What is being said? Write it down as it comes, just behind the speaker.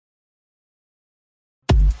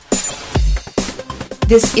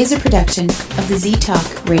This is a production of the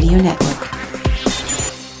Z-Talk Radio Network.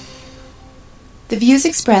 The views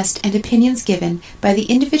expressed and opinions given by the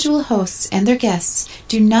individual hosts and their guests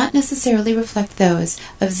do not necessarily reflect those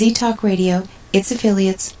of Z-Talk Radio, its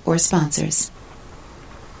affiliates, or sponsors.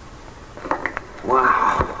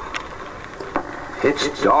 Wow.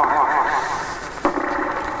 It's dark.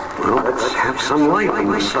 Well, let's have some light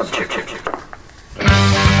on the subject.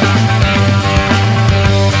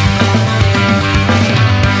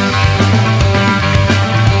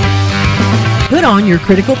 Put on your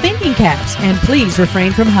critical thinking caps and please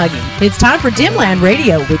refrain from hugging. It's time for Dimland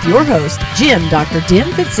Radio with your host, Jim Dr. Dim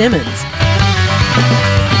Fitzsimmons.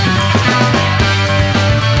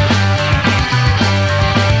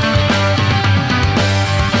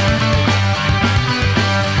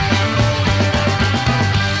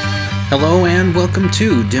 Hello and welcome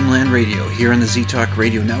to Dimland Radio here on the Z-Talk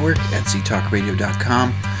Radio Network at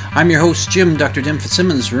ztalkradio.com. I'm your host, Jim Dr. Dim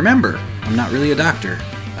Fitzsimmons. Remember, I'm not really a doctor.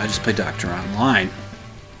 I just play doctor online.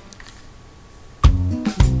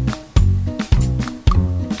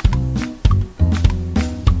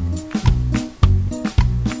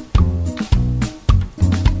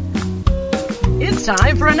 It's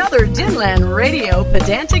time for another Dimland Radio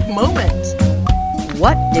pedantic moment.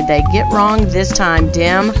 What did they get wrong this time,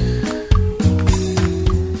 Dim?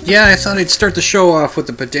 Yeah, I thought I'd start the show off with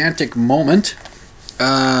a pedantic moment.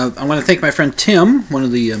 I want to thank my friend Tim, one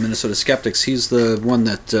of the Minnesota Skeptics. He's the one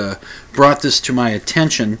that brought this to my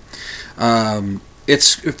attention.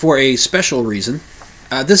 It's for a special reason.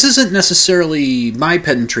 This isn't necessarily my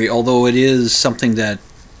pedantry, although it is something that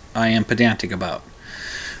I am pedantic about.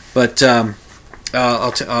 But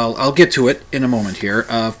I'll get to it in a moment here.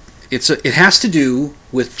 It has to do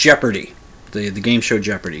with Jeopardy, the game show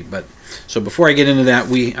Jeopardy. But so before I get into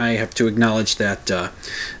that, I have to acknowledge that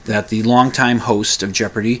the longtime host of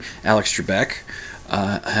Jeopardy, Alex Trebek,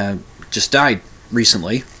 just died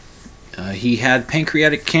recently. He had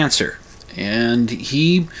pancreatic cancer, and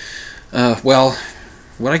he, what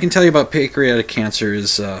I can tell you about pancreatic cancer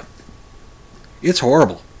is it's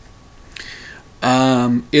horrible.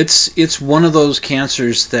 It's one of those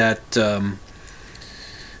cancers that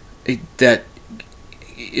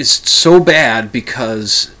is so bad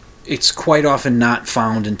because it's quite often not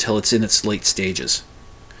found until it's in its late stages,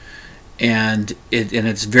 and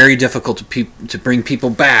it's very difficult to bring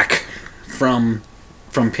people back from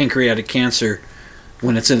pancreatic cancer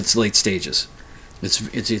when it's in its late stages.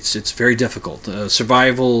 It's very difficult.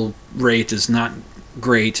 Survival rate is not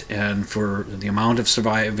great, and for the amount of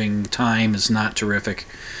surviving time is not terrific.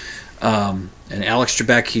 And Alex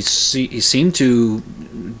Trebek, he seemed to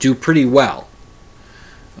do pretty well.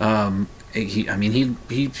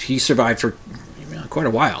 He survived for quite a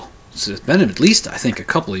while. It's been at least, I think, a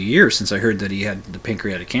couple of years since I heard that he had the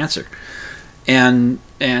pancreatic cancer. And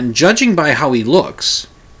judging by how he looks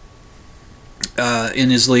in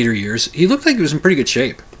his later years, he looked like he was in pretty good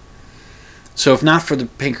shape. So if not for the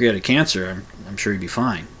pancreatic cancer, I'm sure he'd be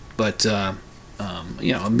fine. But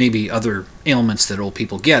maybe other ailments that old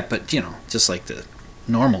people get, but just like the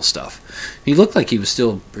normal stuff, he looked like he was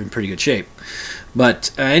still in pretty good shape.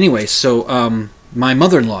 But anyway, so my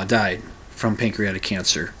mother-in-law died from pancreatic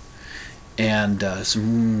cancer, and was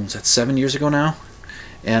that 7 years ago now?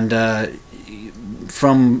 And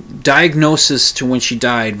from diagnosis to when she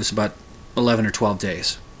died was about 11 or 12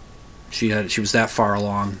 days. She was that far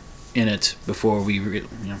along in it before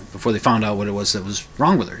they found out what it was that was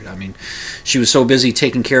wrong with her. I mean, she was so busy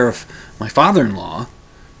taking care of my father-in-law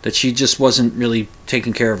that she just wasn't really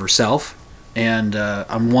taking care of herself. And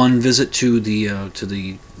on one visit to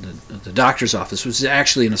the doctor's office, which was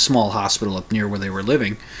actually in a small hospital up near where they were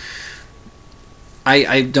living,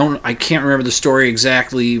 I can't remember the story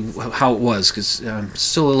exactly how it was, because I'm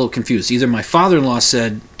still a little confused. Either my father-in-law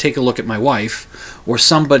said, "Take a look at my wife," or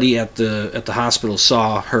somebody at the hospital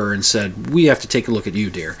saw her and said, "We have to take a look at you,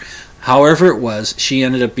 dear." However it was, she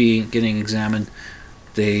ended up getting examined.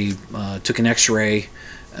 They took an X-ray.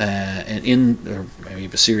 Or maybe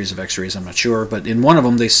a series of X-rays, I'm not sure, but in one of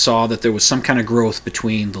them they saw that there was some kind of growth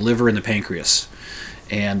between the liver and the pancreas,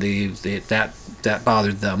 and that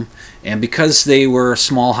bothered them. And because they were a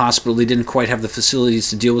small hospital, they didn't quite have the facilities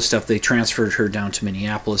to deal with stuff. They transferred her down to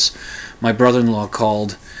Minneapolis. My brother-in-law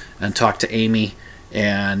called and talked to Amy,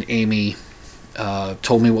 and Amy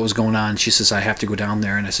told me what was going on. She says, "I have to go down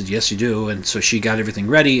there," and I said, "Yes, you do." And so she got everything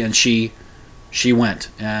ready, and she went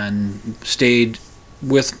and stayed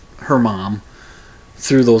with her mom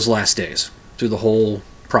through those last days, through the whole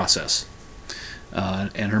process.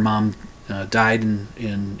 And her mom died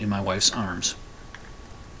in my wife's arms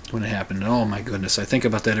when it happened. Oh my goodness, I think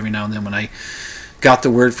about that every now and then when I got the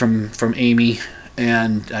word from Amy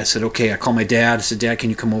And I said, okay. I called my dad. I said, Dad,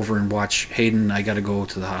 can you come over and watch Hayden? I got to go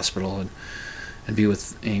to the hospital and be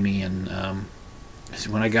with Amy. And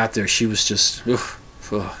when I got there, she was just, it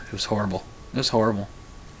was horrible. It was horrible.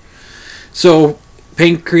 So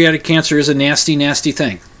pancreatic cancer is a nasty, nasty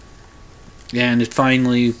thing. And it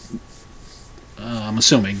finally, I'm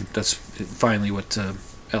assuming that's finally what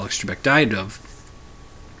Alex Trebek died of.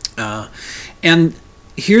 And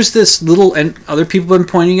here's this little, and other people have been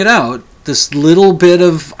pointing it out, this little bit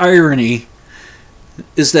of irony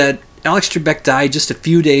is that Alex Trebek died just a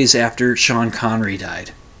few days after Sean Connery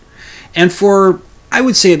died. And for, I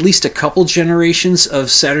would say, at least a couple generations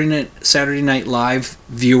of Saturday Night Live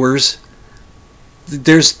viewers,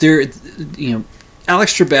 Alex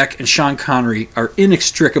Trebek and Sean Connery are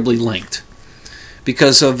inextricably linked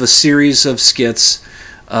because of a series of skits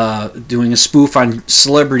doing a spoof on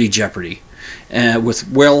Celebrity Jeopardy, with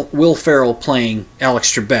Will Ferrell playing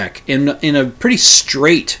Alex Trebek in a pretty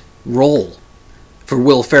straight role for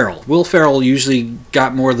Will Ferrell. Will Ferrell usually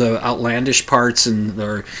got more of the outlandish parts and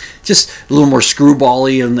or just a little more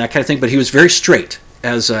screwball-y and that kind of thing, but he was very straight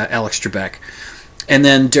as Alex Trebek. And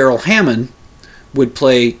then Daryl Hammond would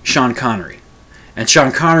play Sean Connery. And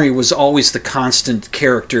Sean Connery was always the constant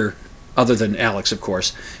character, other than Alex, of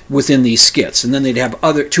course, within these skits. And then they'd have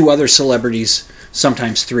two other celebrities,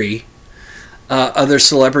 sometimes three, other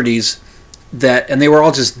celebrities and they were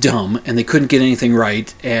all just dumb and they couldn't get anything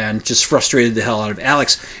right and just frustrated the hell out of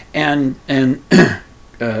Alex. And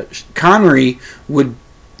Connery would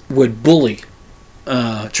bully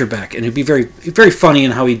Trebek, and it'd be very, very funny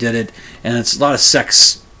in how he did it. And it's a lot of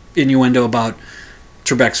sex innuendo about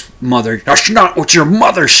Trebek's mother. That's not what your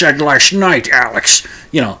mother said last night, Alex.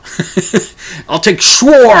 I'll take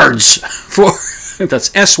swords for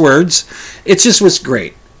that's S words. It just was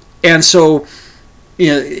great. And so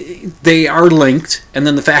they are linked, and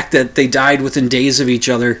then the fact that they died within days of each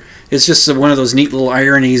other is just one of those neat little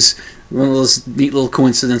ironies, one of those neat little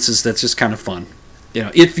coincidences that's just kind of fun.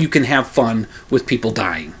 If you can have fun with people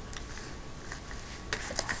dying.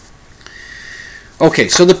 Okay,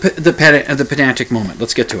 so the pedantic moment.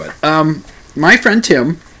 Let's get to it. My friend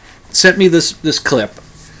Tim sent me this clip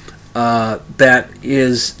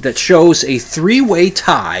that shows a three-way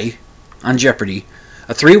tie on Jeopardy,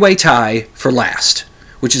 a three-way tie for last,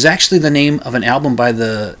 which is actually the name of an album by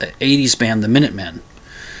the 80s band, the Minutemen.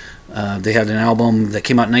 They had an album that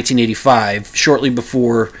came out in 1985, shortly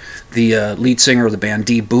before the lead singer of the band,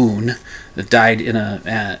 D. Boone, that died in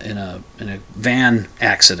a van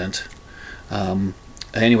accident.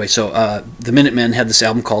 Anyway, so the Minutemen had this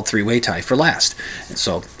album called Three-Way Tie for Last. And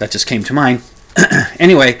so that just came to mind.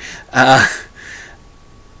 Anyway,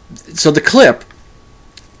 so the clip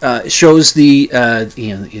shows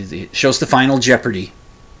shows the final Jeopardy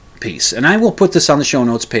piece. And I will put this on the show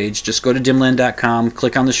notes page. Just go to dimland.com,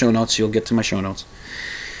 click on the show notes, you'll get to my show notes.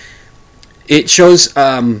 It shows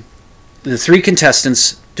the three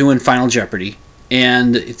contestants doing Final Jeopardy.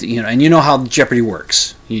 And you know how Jeopardy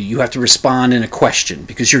works. You have to respond in a question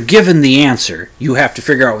because you're given the answer. You have to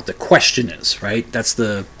figure out what the question is, right? That's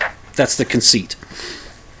the conceit.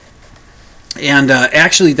 And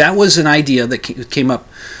actually, that was an idea that came up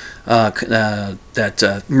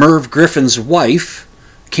that Merv Griffin's wife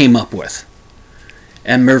came up with.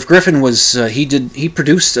 And Merv Griffin was he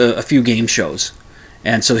produced a few game shows,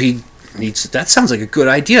 and so that sounds like a good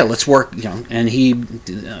idea. Let's work, and he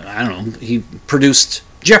produced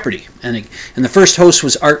Jeopardy, and the first host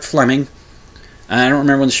was Art Fleming. I don't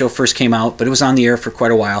remember when the show first came out, but it was on the air for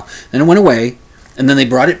quite a while. Then it went away, and then they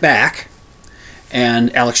brought it back,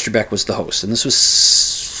 and Alex Trebek was the host. And this was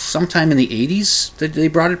sometime in the 80s that they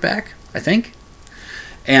brought it back, I think.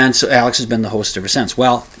 And so Alex has been the host ever since.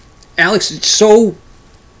 Well, Alex is so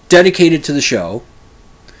dedicated to the show.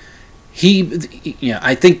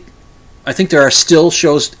 I think there are still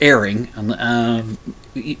shows airing. When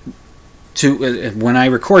I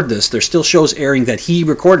record this, there's still shows airing that he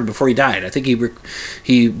recorded before he died. I think he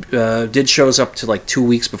did shows up to like 2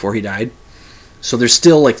 weeks before he died. So there's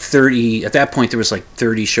still like 30. At that point, there was like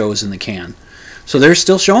 30 shows in the can. So they're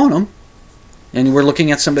still showing them, and we're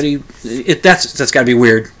looking at somebody. That's got to be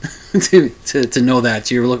weird to know that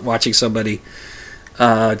you're watching somebody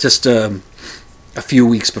just a few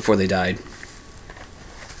weeks before they died.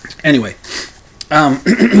 Anyway, I'm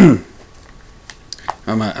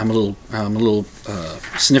a little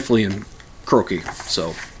sniffly and croaky,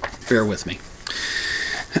 so bear with me.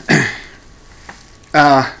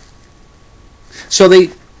 So they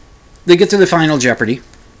get to the final Jeopardy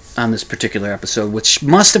on this particular episode, which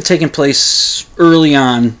must have taken place early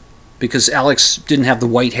on because Alex didn't have the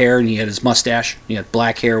white hair and he had his mustache. He had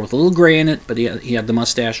black hair with a little gray in it, but he had the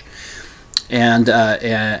mustache. And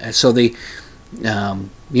so they,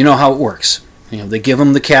 you know how it works. They give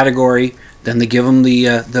them the category, then they give them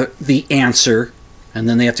the answer, and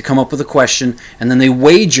then they have to come up with a question, and then they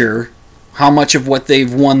wager how much of what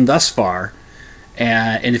they've won thus far.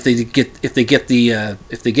 And if they get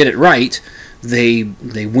it right, they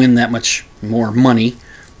win that much more money,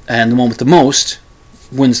 and the one with the most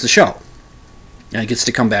wins the show, and gets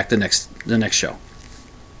to come back the next show.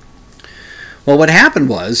 Well, what happened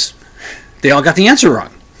was they all got the answer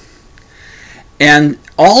wrong, and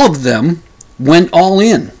all of them went all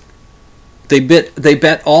in. They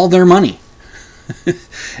bet all their money.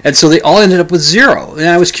 And so they all ended up with zero. And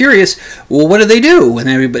I was curious, well, what do they do when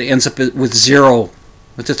everybody ends up with zero,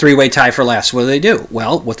 with the three-way tie for last? What do they do?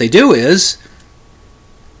 Well, what they do is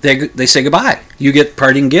they say goodbye. You get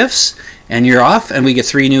parting gifts, and you're off, and we get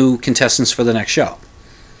 3 new contestants for the next show.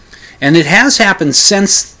 And it has happened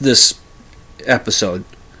since this episode.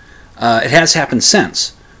 It has happened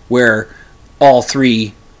since, where all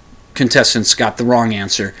 3 contestants got the wrong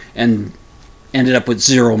answer and ended up with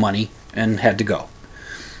zero money and had to go.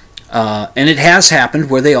 And it has happened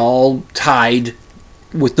where they all tied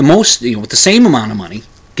with the most, with the same amount of money,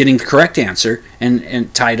 getting the correct answer,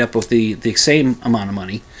 and tied up with the same amount of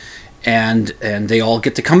money, and they all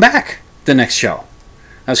get to come back the next show.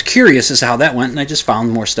 I was curious as to how that went, and I just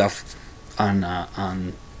found more stuff on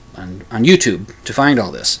YouTube to find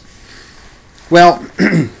all this. Well,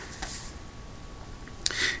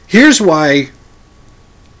 here's why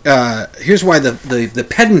the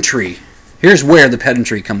pedantry. Here's where the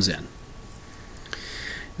pedantry comes in.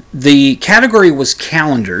 The category was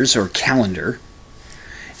calendars or calendar,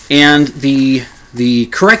 and the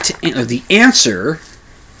answer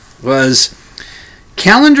was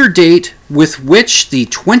calendar date with which the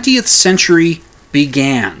 20th century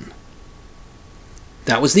began.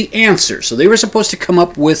 That was the answer. So they were supposed to come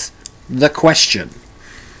up with the question.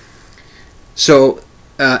 So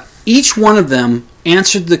each one of them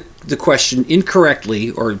answered the question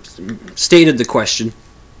incorrectly, or stated the question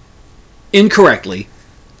incorrectly,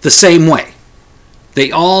 the same way.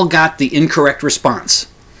 They all got the incorrect response.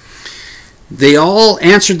 They all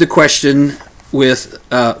answered the question with,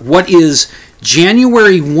 what is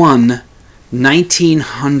January 1,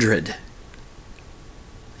 1900?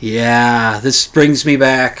 Yeah, this brings me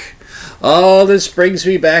back. Oh, this brings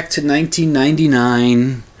me back to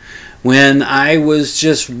 1999, when I was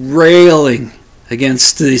just railing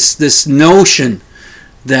against this notion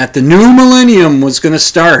that the new millennium was going to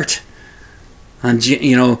start on,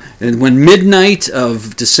 and when midnight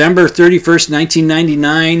of December 31st,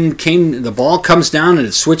 1999 came, the ball comes down and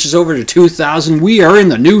it switches over to 2000. We are in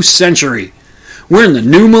the new century. We're in the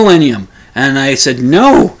new millennium. And I said,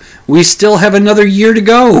 no, we still have another year to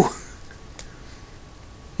go.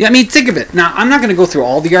 Yeah, I mean, think of it. Now, I'm not going to go through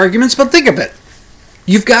all the arguments, but think of it.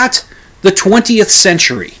 You've got the 20th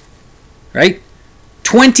century, right?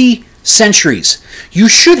 20 centuries. You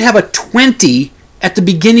should have a 20 at the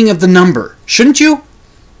beginning of the number, shouldn't you?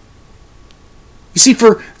 You see,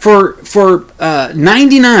 for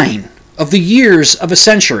 99 of the years of a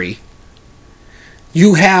century,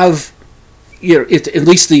 you have, at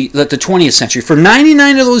least the 20th century. For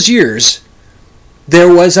 99 of those years,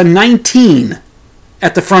 there was a 19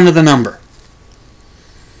 at the front of the number.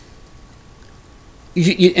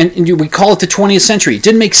 We call it the 20th century. It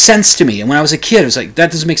didn't make sense to me. And when I was a kid, I was like,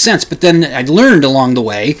 that doesn't make sense. But then I learned along the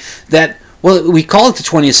way that, well, we call it the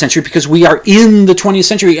 20th century because we are in the 20th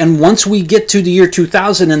century. And once we get to the year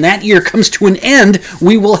 2000 and that year comes to an end,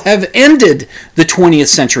 we will have ended the 20th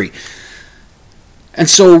century. And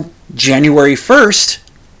so January 1st,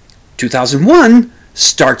 2001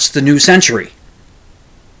 starts the new century.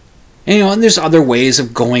 And there's other ways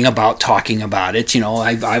of going about talking about it.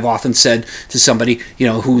 I've often said to somebody,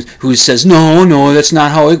 who says, no, that's not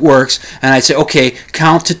how it works. And I say, okay,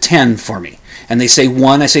 count to 10 for me. And they say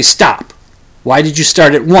 1, I say, stop. Why did you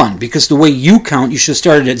start at 1? Because the way you count, you should have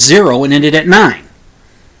started at 0 and ended at 9.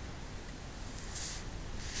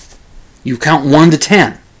 You count 1 to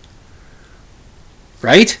 10.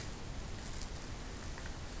 Right?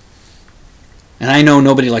 And I know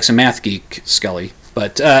nobody likes a math geek, Scully.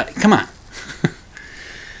 But come on.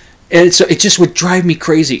 And so it just would drive me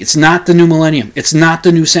crazy. It's not the new millennium. It's not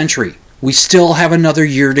the new century. We still have another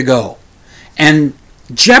year to go. And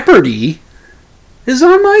Jeopardy is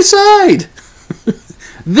on my side.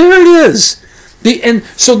 There it is. And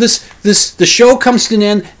so the show comes to an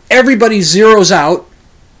end. Everybody zeroes out.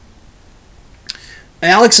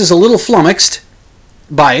 Alex is a little flummoxed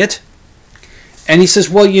by it. And he says,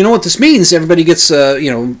 well, you know what this means? Everybody gets,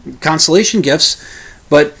 consolation gifts,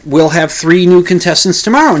 but we'll have 3 new contestants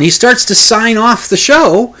tomorrow. And he starts to sign off the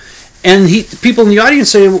show, And people in the audience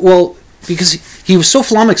say, well, because he was so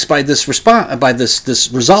flummoxed by this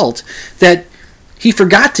this result that he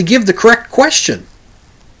forgot to give the correct question.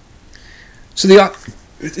 So the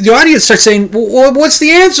audience starts saying, well, what's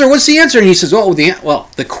the answer? What's the answer? And he says,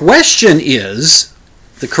 the question is,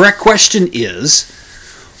 the correct question is,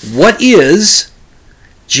 what is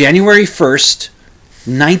January 1st,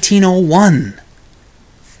 1901?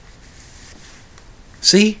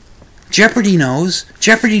 See? Jeopardy knows.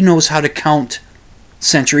 Jeopardy knows how to count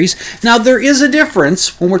centuries. Now, there is a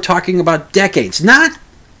difference when we're talking about decades. Technically,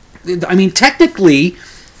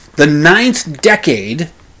 the 9th decade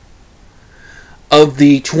of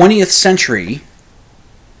the 20th century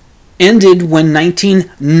ended when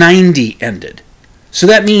 1990 ended. So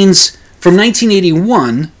that means from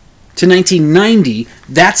 1981 to 1990,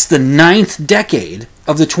 that's the 9th decade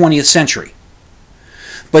of the 20th century.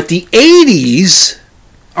 But the 80s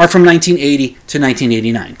are from 1980 to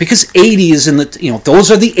 1989, because 80 is in the, those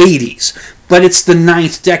are the 80s, but it's the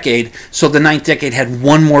 9th decade, so the 9th decade had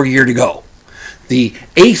one more year to go. The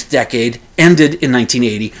 8th decade ended in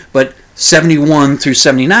 1980, but 71 through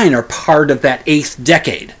 79 are part of that 8th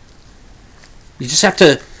decade. You just have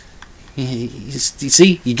to, you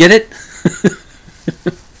see, you get it?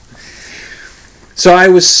 So I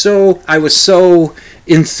was so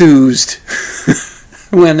enthused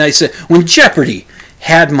when Jeopardy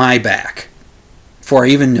had my back, before I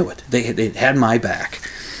even knew it. They had my back.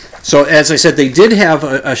 So as I said, they did have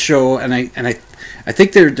a show, and I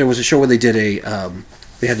think there was a show where they did they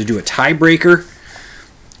had to do a tiebreaker,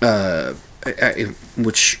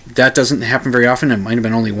 which that doesn't happen very often. It might have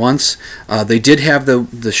been only once. They did have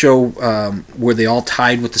the show where they all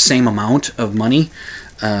tied with the same amount of money,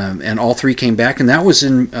 and all three came back, and that was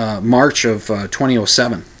in March of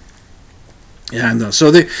 2007. And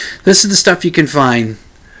so this is the stuff you can find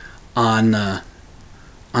on the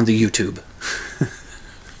YouTube.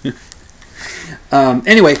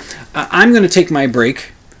 Anyway, I'm going to take my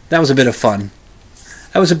break. That was a bit of fun.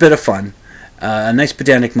 A nice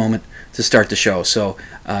pedantic moment to start the show. So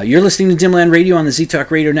you're listening to Dimland Radio on the Z-Talk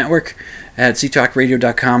Radio Network at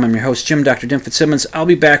ztalkradio.com. I'm your host, Jim Dr. Dim Fitzsimmons. I'll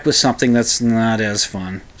be back with something that's not as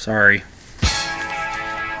fun. Sorry.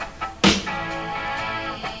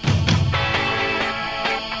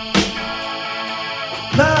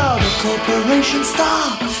 Now the corporation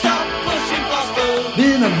stop pushing faster.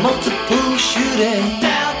 Been a multiple shooting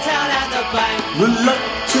downtown at the bank.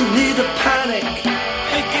 Reluctantly to panic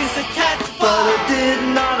begins to catch fire, but it did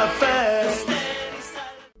not affect.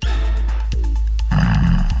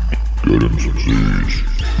 Get him some Z's.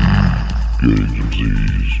 Getting some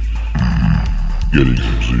Z's. Getting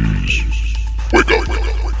some Z's. Wake up, wake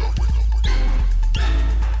up, wake up, wake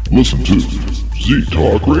up. Listen to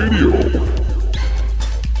Z-Talk Radio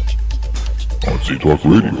on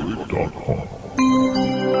ztalkradio.com.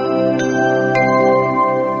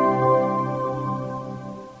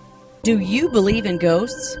 Do you believe in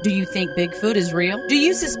ghosts? Do you think Bigfoot is real? Do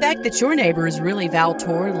you suspect that your neighbor is really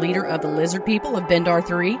Valtor, leader of the lizard people of Bendar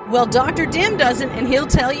 3? Well, Dr. Dim doesn't, and he'll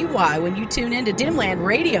tell you why when you tune in to Dimland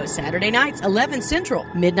Radio Saturday nights, 11 Central,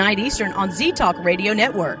 midnight Eastern on Z-Talk Radio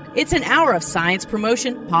Network. It's an hour of science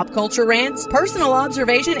promotion, pop culture rants, personal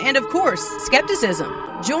observation, and of course, skepticism.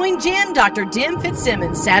 Join Jim Dr. Dim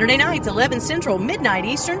Fitzsimmons Saturday nights, 11 Central, midnight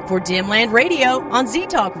Eastern for Dimland Radio on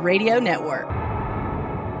Z-Talk Radio Network.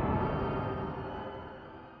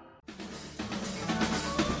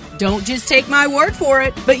 Don't just take my word for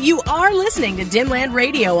it, but you are listening to Dimland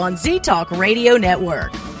Radio on Z-Talk Radio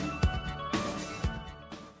Network.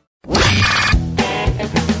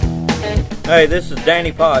 Hey, this is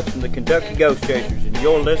Danny Potts from the Kentucky Ghost Chasers, and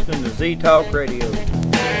you're listening to Z-Talk Radio.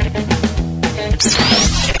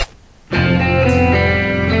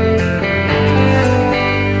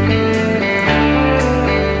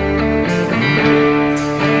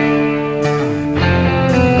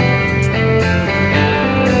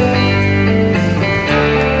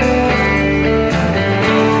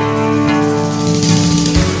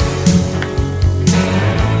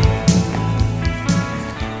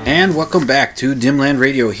 And welcome back to Dimland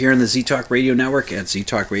Radio here on the Z-Talk Radio Network at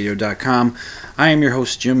ztalkradio.com. I am your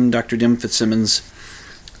host, Jim Dr. Dim Fitzsimmons.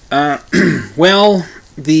 Well,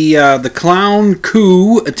 the clown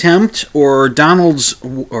coup attempt, or Donald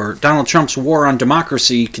Trump's war on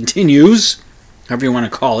democracy, continues, however you want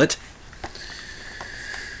to call it.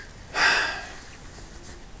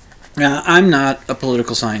 I'm not a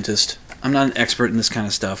political scientist. I'm not an expert in this kind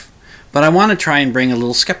of stuff, but I want to try and bring a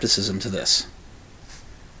little skepticism to this.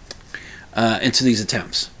 Into these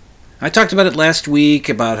attempts. I talked about it last week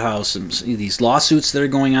about how these lawsuits that are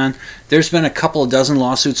going on. There's been a couple of dozen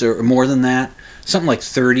lawsuits or more than that something like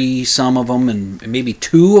 30 some of them, and maybe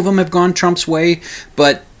 2 of them have gone Trump's way,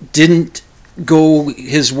 but didn't go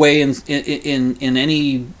his way in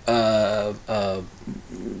any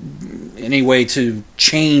way to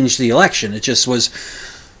change the election. It just was,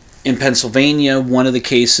 in Pennsylvania, one of the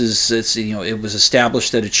cases, it was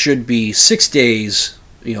established that it should be 6 days.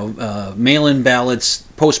 Mail-in ballots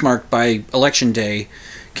postmarked by election day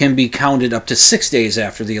can be counted up to 6 days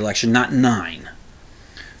after the election, not 9.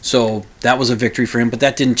 So that was a victory for him, but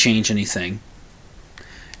that didn't change anything.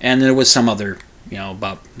 And there was some other,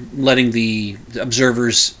 about letting the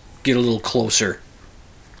observers get a little closer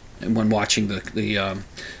when watching the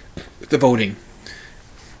voting.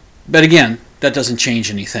 But again, that doesn't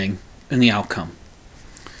change anything in the outcome.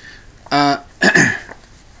 But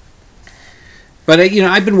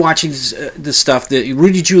I've been watching this stuff that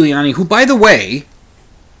Rudy Giuliani, who, by the way,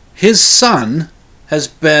 his son has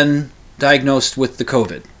been diagnosed with the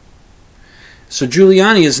COVID. So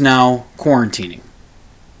Giuliani is now quarantining.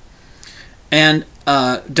 And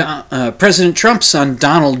President Trump's son,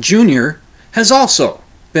 Donald Jr., has also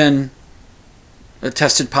been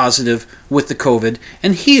tested positive with the COVID,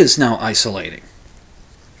 and he is now isolating.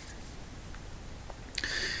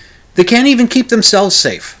 They can't even keep themselves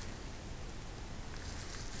safe.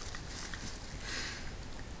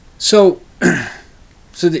 So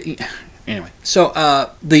the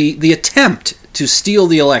attempt to steal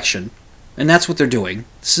the election, and that's what they're doing.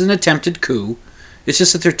 This is an attempted coup. It's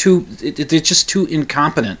just that they're just too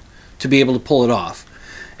incompetent to be able to pull it off.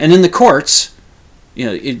 And in the courts,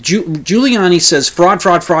 Giuliani says fraud,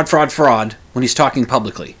 fraud, fraud, fraud, fraud when he's talking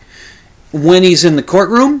publicly. When he's in the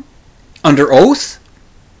courtroom, under oath,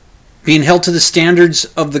 being held to the standards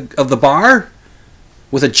of the bar,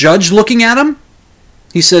 with a judge looking at him,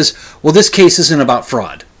 he says, well, this case isn't about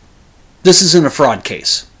fraud. This isn't a fraud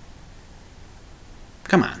case.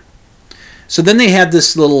 Come on. So then they had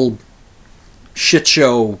this little shit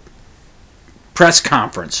show press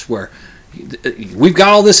conference where we've got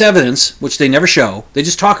all this evidence, which they never show. They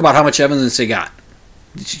just talk about how much evidence they got.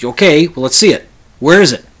 Okay, well, let's see it. Where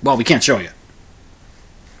is it? Well, we can't show you.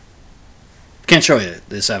 Can't show you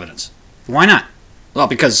this evidence. Why not? Well,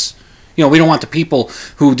 because we don't want the people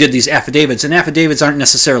who did these affidavits, and affidavits aren't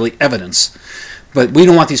necessarily evidence, but we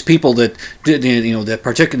don't want these people that did, that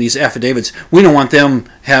partook in these affidavits, we don't want them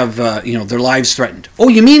have, their lives threatened. Oh,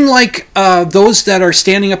 you mean like those that are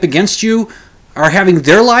standing up against you are having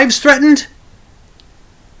their lives threatened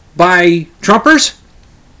by Trumpers?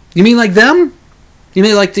 You mean like them? You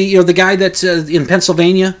mean like the guy that's in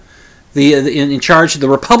Pennsylvania, in charge, the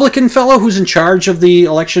Republican fellow who's in charge of the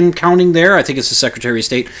election counting there? I think it's the Secretary of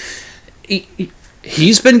State.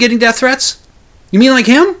 He's been getting death threats? You mean like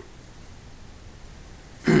him?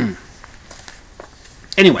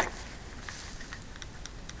 Anyway.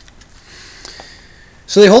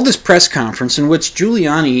 So they hold this press conference in which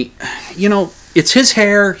Giuliani, it's his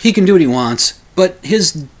hair, he can do what he wants, but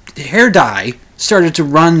his hair dye started to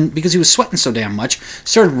run, because he was sweating so damn much,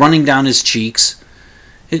 started running down his cheeks.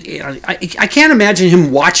 I can't imagine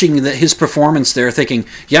him watching his performance there thinking,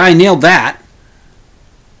 yeah, I nailed that.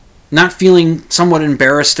 Not feeling somewhat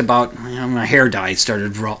embarrassed about my hair dye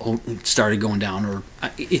started going down, or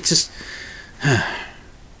it's just.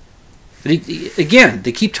 Again,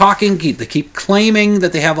 they keep talking, they keep claiming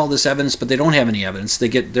that they have all this evidence, but they don't have any evidence.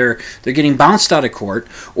 They're getting bounced out of court,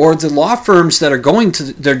 or the law firms that are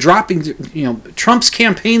they're dropping. Trump's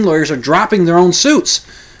campaign lawyers are dropping their own suits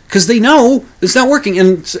because they know it's not working,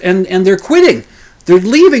 and they're quitting. They're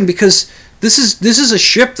leaving because this is a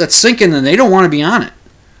ship that's sinking, and they don't want to be on it.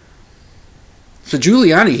 So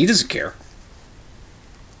Giuliani, he doesn't care.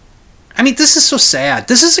 I mean, this is so sad.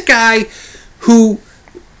 This is a guy who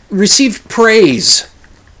received praise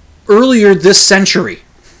earlier this century.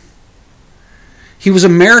 He was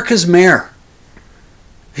America's mayor.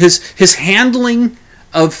 His handling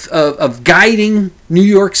of guiding New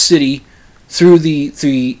York City through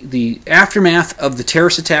the aftermath of the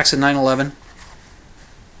terrorist attacks of 9/11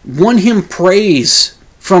 won him praise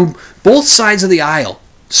from both sides of the aisle.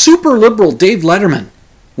 Super liberal Dave Letterman,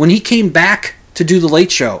 when he came back to do The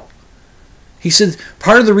Late Show, he said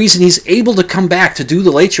part of the reason he's able to come back to do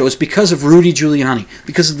The Late Show is because of Rudy Giuliani,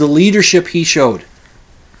 because of the leadership he showed.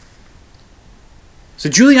 So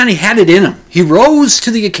Giuliani had it in him. He rose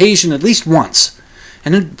to the occasion at least once.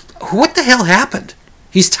 And then what the hell happened?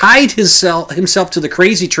 He's tied himself to the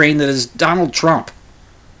crazy train that is Donald Trump.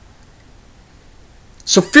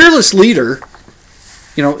 So fearless leader,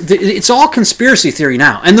 it's all conspiracy theory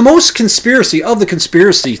now. And the most conspiracy of the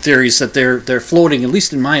conspiracy theories that they're floating, at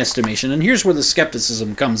least in my estimation, and here's where the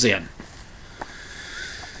skepticism comes in.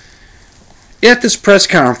 At this press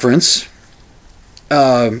conference,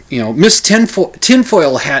 Miss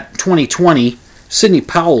Tinfoil Hat 2020, Sidney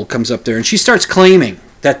Powell comes up there and she starts claiming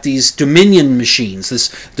that these Dominion machines,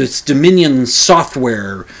 this Dominion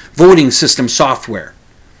software, voting system software,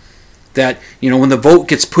 that when the vote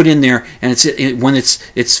gets put in there and it's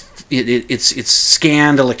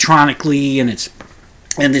scanned electronically and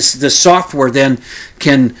this software then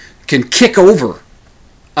can kick over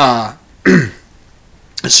a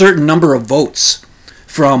certain number of votes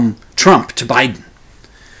from Trump to Biden.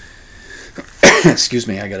 Excuse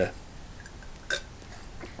me, I gotta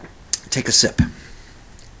take a sip.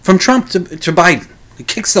 From Trump to Biden, it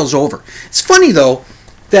kicks those over. It's funny though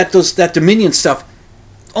that that Dominion stuff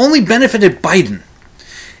only benefited Biden.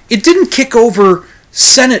 It didn't kick over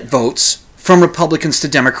Senate votes from Republicans to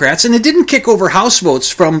Democrats, and it didn't kick over House votes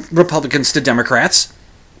from Republicans to Democrats,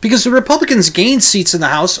 because the Republicans gained seats in the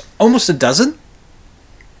House, almost a dozen.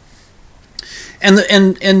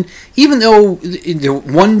 And even though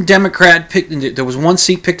one Democrat there was one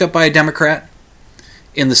seat picked up by a Democrat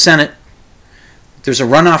in the Senate, there's a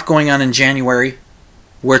runoff going on in January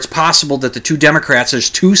where it's possible that the two Democrats, there's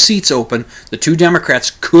 2 seats open, the 2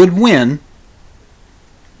 Democrats could win,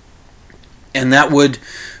 and that would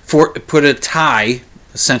put a tie,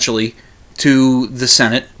 essentially, to the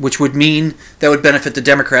Senate, which would mean that would benefit the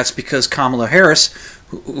Democrats because Kamala Harris,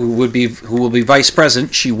 who will be vice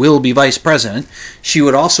president, she will be vice president, she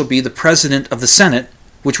would also be the president of the Senate,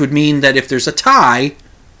 which would mean that if there's a tie,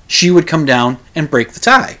 she would come down and break the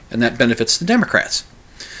tie, and that benefits the Democrats.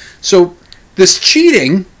 So this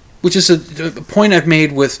cheating, which is a point I've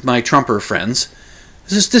made with my Trumper friends,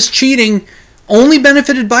 this cheating only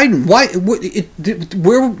benefited Biden. Why?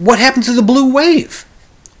 What happened to the blue wave?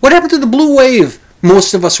 What happened to the blue wave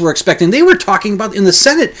most of us were expecting? They were talking about in the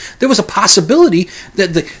Senate, there was a possibility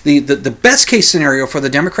that the best case scenario for the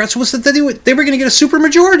Democrats was that they were going to get a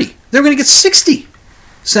supermajority. They were going to get 60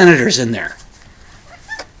 senators in there.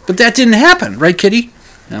 But that didn't happen, right, Kitty?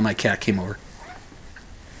 Now my cat came over.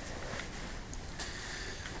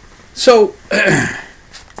 So,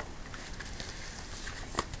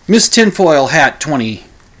 Miss Tinfoil Hat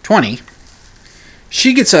 2020,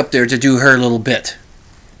 she gets up there to do her little bit.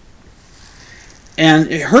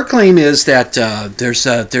 And her claim is that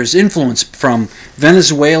there's influence from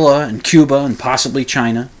Venezuela and Cuba and possibly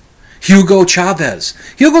China. Hugo Chavez,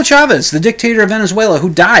 the dictator of Venezuela, who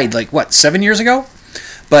died 7 years ago?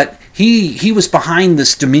 But he was behind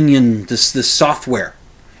this Dominion, this software.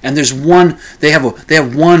 And they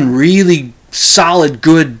have one really solid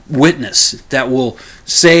good witness that will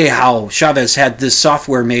say how Chavez had this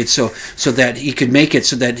software made so that he could make it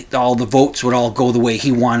so that all the votes would all go the way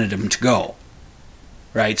he wanted them to go.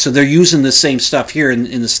 Right? So they're using the same stuff here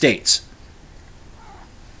in the States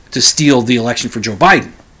to steal the election for Joe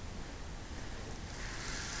Biden.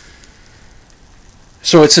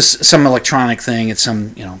 So it's some electronic thing. It's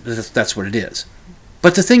that's what it is.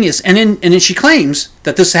 But the thing is, and then she claims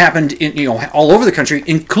that this happened all over the country,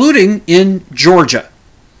 including in Georgia.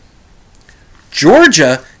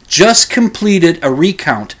 Georgia just completed a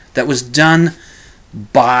recount that was done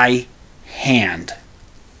by hand.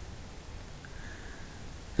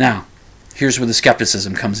 Now, here's where the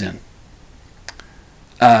skepticism comes in.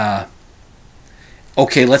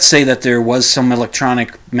 Okay, let's say that there was some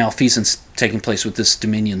electronic malfeasance taking place with this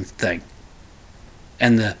Dominion thing,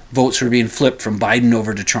 and the votes were being flipped from Biden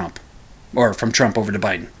over to Trump, or from Trump over to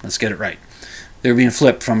Biden. Let's get it right. They were being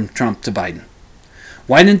flipped from Trump to Biden.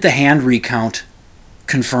 Why didn't the hand recount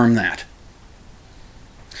confirm that?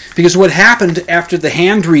 Because what happened after the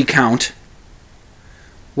hand recount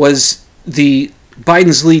was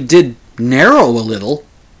Biden's lead did narrow a little,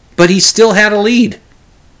 but he still had a lead.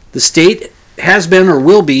 The state has been or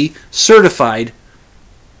will be certified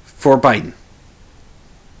for Biden.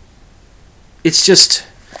 It's just...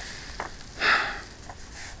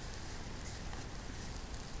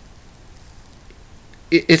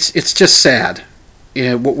 It's just sad,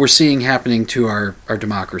 what we're seeing happening to our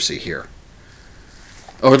democracy here.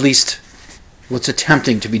 Or at least what's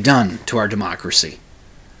attempting to be done to our democracy.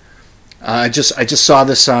 I just saw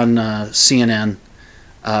this on CNN.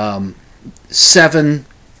 7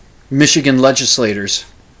 Michigan legislators,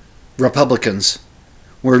 Republicans,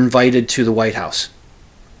 were invited to the White House.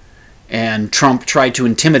 And Trump tried to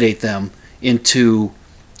intimidate them into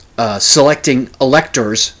selecting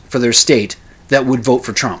electors for their state that would vote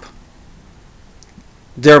for Trump,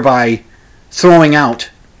 thereby throwing out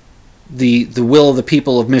the will of the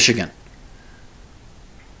people of Michigan.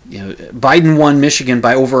 Biden won Michigan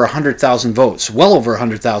by over 100,000 votes, well over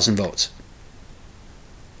 100,000 votes.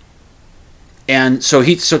 And so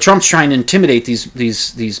Trump's trying to intimidate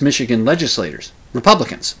these Michigan legislators,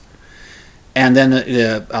 Republicans. And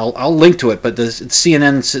then I'll link to it, but the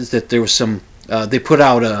CNN says that there was some. They put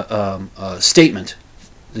out a statement.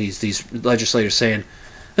 These legislators saying,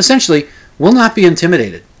 essentially, we'll not be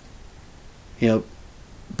intimidated.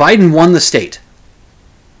 Biden won the state.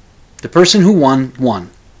 The person who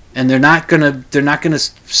won, and they're not gonna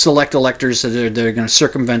select electors that they're gonna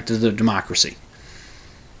circumvent the democracy.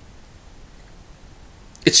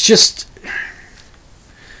 It's just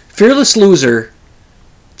fearless loser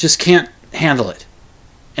just can't handle it.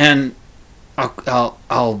 And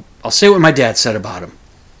I'll say what my dad said about him.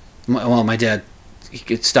 Well, my dad,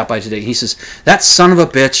 he stopped by today. He says, that son of a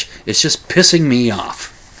bitch is just pissing me off.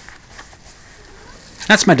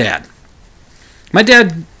 That's my dad. My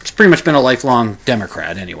dad's pretty much been a lifelong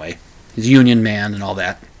Democrat anyway. He's a union man and all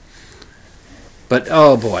that. But,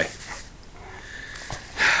 oh boy.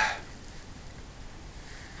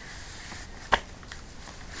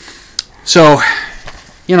 So,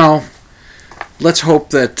 let's hope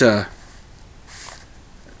that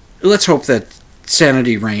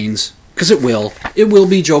sanity reigns, because it will. It will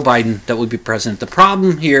be Joe Biden that will be president. The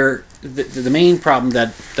problem here, the main problem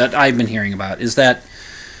that I've been hearing about is that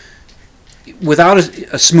without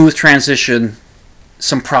a smooth transition,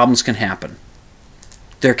 some problems can happen.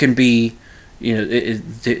 There can be,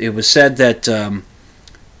 it was said that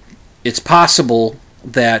it's possible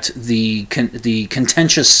that the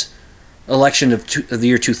contentious election of the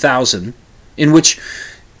year 2000, in which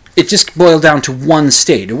it just boiled down to one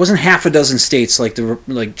state. It wasn't half a dozen states like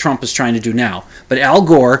Trump is trying to do now. But Al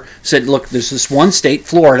Gore said, look, there's this one state,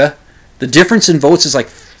 Florida. The difference in votes is like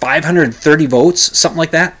 530 votes, something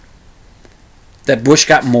like that Bush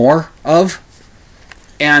got more of.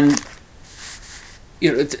 And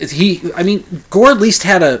Gore at least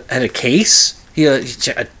had a case.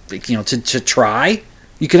 To try.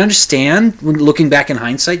 You can understand when looking back in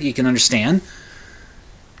hindsight. You can understand.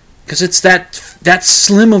 Because it's that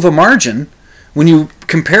slim of a margin when you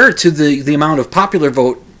compare it to the amount of popular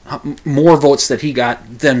vote, more votes that he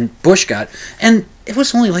got than Bush got, and it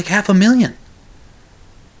was only like 500,000.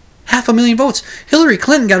 500,000 votes. Hillary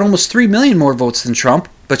Clinton got almost 3 million more votes than Trump,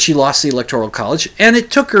 but she lost the Electoral College, and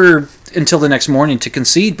it took her until the next morning to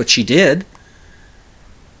concede, but she did.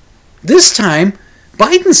 This time,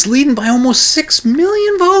 Biden's leading by almost 6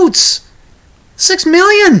 million votes. 6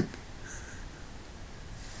 million!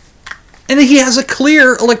 And he has a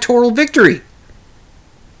clear electoral victory.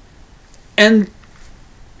 And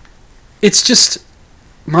it's just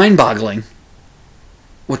mind-boggling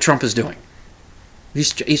what Trump is doing.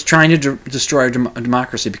 He's trying to destroy our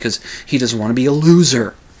democracy because he doesn't want to be a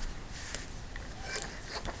loser.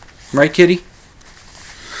 Right, Kitty?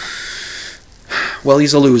 Well,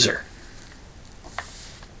 he's a loser.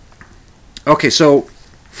 Okay, so...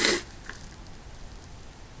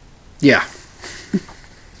 yeah.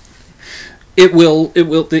 They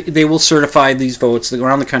will certify these votes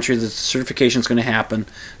around the country. The certification is going to happen.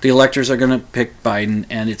 The electors are going to pick Biden,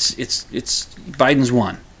 and it's Biden's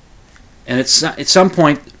won. And at some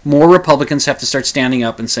point, more Republicans have to start standing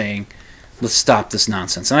up and saying, "Let's stop this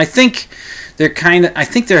nonsense." And I think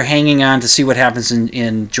they're hanging on to see what happens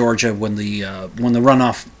in Georgia when the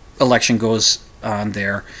runoff election goes on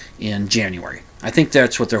there in January. I think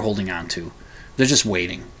that's what they're holding on to. They're just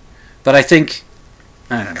waiting. But I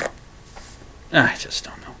don't know. I just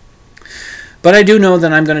don't know. But I do know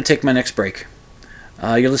that I'm going to take my next break.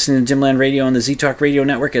 You're listening to Dimland Radio on the Z-Talk Radio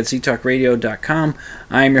Network at ztalkradio.com.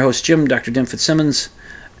 I am your host, Jim, Dr. Dim Fitzsimmons.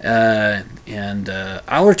 And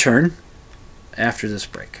I'll return after this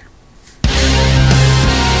break.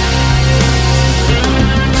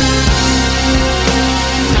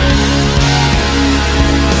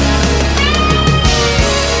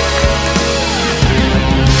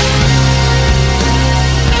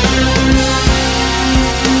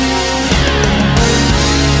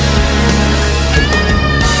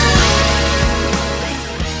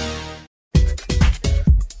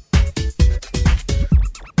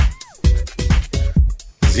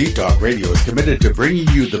 Z-Talk Radio is committed to bringing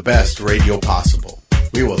you the best radio possible.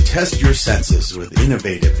 We will test your senses with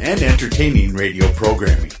innovative and entertaining radio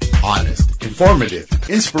programming. Honest, informative,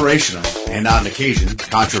 inspirational, and on occasion,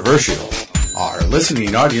 controversial. Our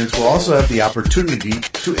listening audience will also have the opportunity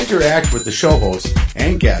to interact with the show hosts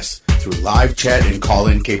and guests through live chat and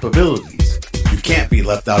call-in capabilities. You can't be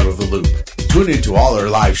left out of the loop. Tune into all our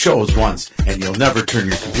live shows once, and you'll never turn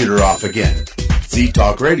your computer off again.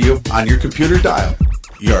 Z-Talk Radio on your computer dial.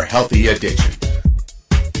 Your healthy addiction.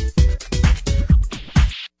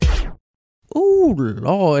 Oh,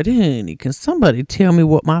 Lord, honey, can somebody tell me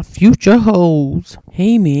what my future holds?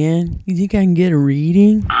 Hey, man, you think I can get a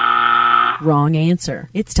reading? Wrong answer.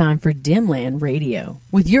 It's time for Dimland Radio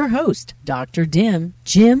with your host, Dr. Dim,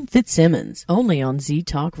 Jim Fitzsimmons, only on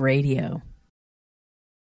Z-Talk Radio.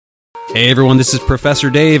 Hey everyone, this is Professor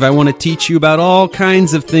Dave. I want to teach you about all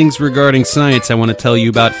kinds of things regarding science. I want to tell you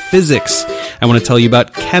about physics. I want to tell you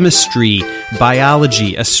about chemistry,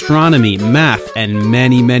 biology, astronomy, math, and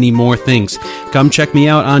many, many more things. Come check me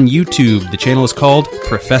out on YouTube. The channel is called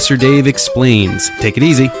Professor Dave Explains. Take it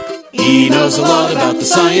easy. He knows a lot about the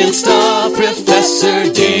science stuff. Professor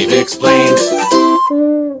Dave Explains.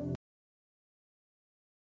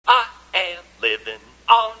 I am living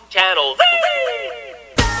on Channel Z.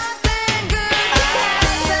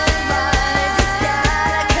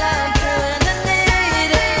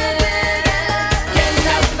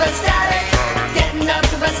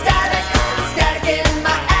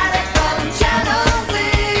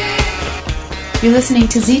 You're listening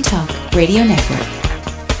to Z-Talk Radio Network.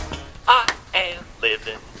 I am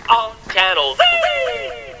living on Channel Z.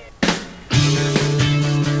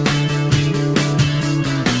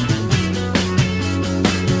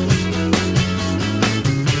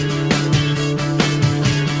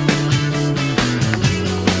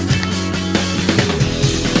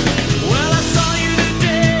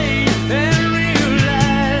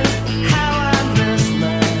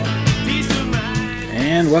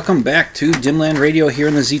 Welcome back to Dimland Radio here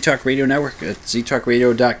on the Z-Talk Radio Network at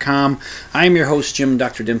ztalkradio.com. I'm your host, Jim,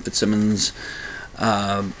 Dr. Dim Fitzsimmons.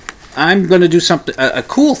 I'm going to do something, a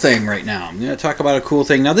cool thing right now. I'm going to talk about a cool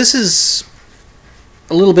thing. Now, this is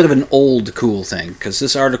a little bit of an old cool thing, because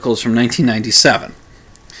this article is from 1997.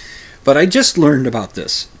 But I just learned about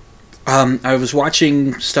this. I was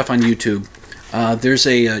watching stuff on YouTube. There's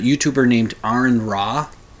a YouTuber named Aron Ra.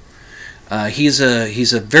 He's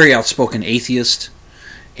a very outspoken atheist.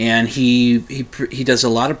 And he does a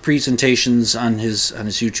lot of presentations on his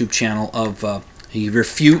YouTube channel of he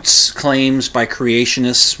refutes claims by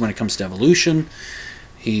creationists when it comes to evolution.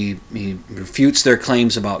 He refutes their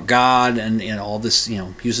claims about God and all this,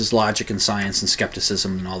 uses logic and science and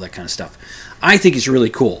skepticism and all that kind of stuff. I think he's really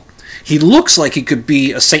cool. He looks like he could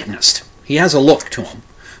be a Satanist. He has a look to him,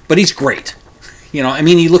 but he's great. He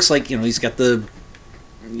looks like he's got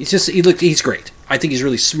he's great. I think he's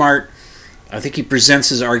really smart. I think he presents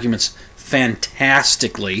his arguments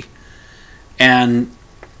fantastically, and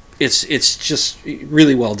it's just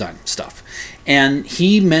really well done stuff. And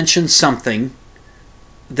he mentioned something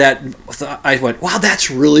that I went, wow,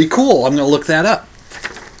 that's really cool. I'm going to look that up.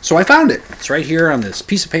 So I found it. It's right here on this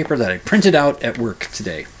piece of paper that I printed out at work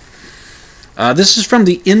today. This is from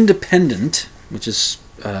The Independent, which is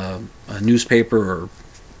a newspaper or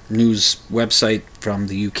news website from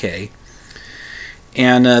the UK.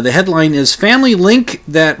 And the headline is Family Link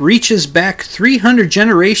That Reaches Back 300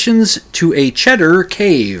 Generations to a Cheddar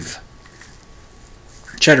Cave.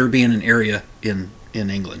 Cheddar being an area in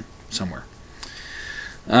England somewhere.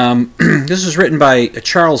 This was written by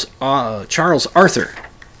Charles Arthur.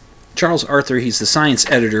 Charles Arthur, he's the science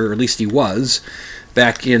editor, or at least he was,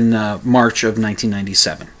 back in March of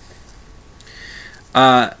 1997.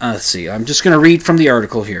 Let's see, I'm just going to read from the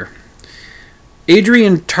article here.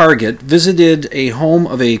 Adrian Target visited a home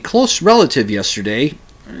of a close relative yesterday.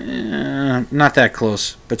 Not that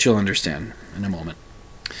close, but you'll understand in a moment.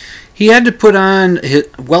 He had to put on his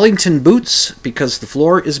Wellington boots because the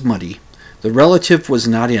floor is muddy. The relative was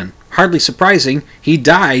not in. Hardly surprising, he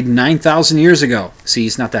died 9,000 years ago. See,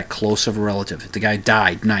 he's not that close of a relative. The guy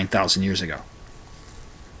died 9,000 years ago.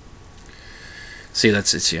 See,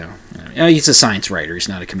 he's a science writer. He's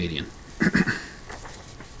not a comedian.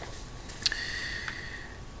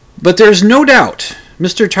 But there's no doubt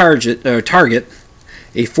Mr. Target, a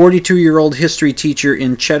 42-year-old history teacher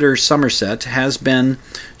in Cheddar, Somerset, has been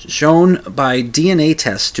shown by DNA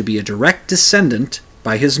tests to be a direct descendant,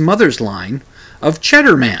 by his mother's line, of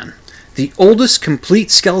Cheddar Man, the oldest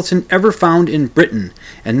complete skeleton ever found in Britain,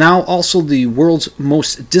 and now also the world's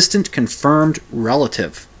most distant confirmed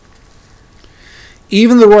relative.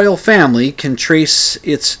 Even the royal family can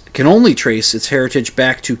only trace its heritage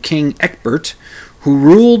back to King Egbert, who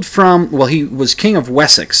ruled he was King of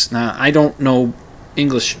Wessex. Now, I don't know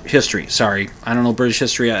English history, sorry. I don't know British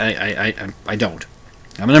history, I don't.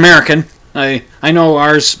 I'm an American. I know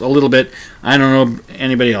ours a little bit. I don't know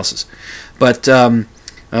anybody else's. But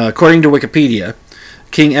according to Wikipedia,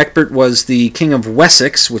 King Egbert was the King of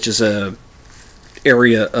Wessex, which is a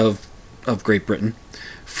area of Great Britain,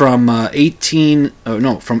 from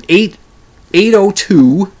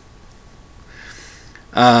 802.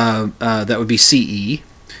 That would be CE,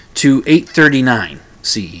 to 839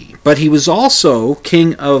 CE. But he was also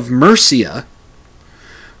king of Mercia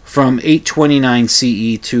from 829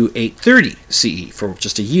 CE to 830 CE for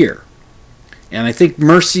just a year. And I think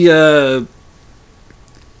Mercia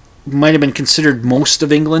might have been considered most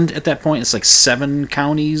of England at that point. It's like 7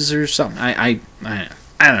 counties or something. I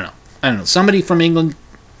don't know. I don't know. Somebody from England,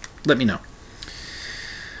 let me know.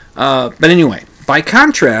 But anyway, by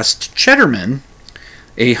contrast, Cheddarman,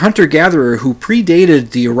 a hunter-gatherer who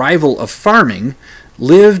predated the arrival of farming,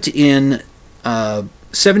 lived in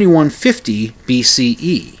 7150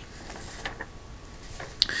 BCE.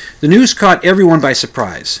 The news caught everyone by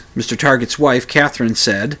surprise. Mr. Target's wife, Catherine,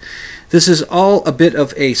 said, "This is all a bit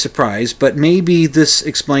of a surprise, but maybe this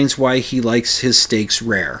explains why he likes his steaks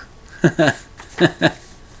rare."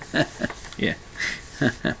 Yeah.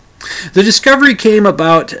 The discovery came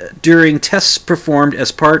about during tests performed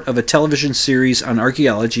as part of a television series on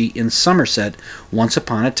archaeology in Somerset, Once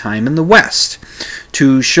Upon a Time in the West,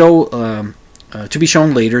 to be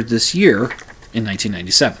shown later this year in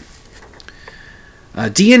 1997.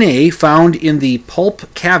 DNA found in the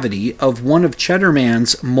pulp cavity of one of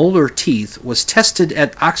Cheddarman's molar teeth was tested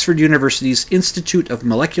at Oxford University's Institute of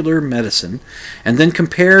Molecular Medicine and then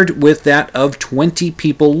compared with that of 20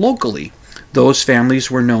 people locally. Those families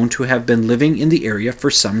were known to have been living in the area for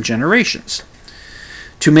some generations.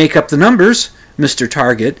 To make up the numbers, Mr.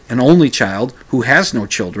 Target, an only child who has no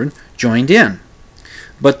children, joined in.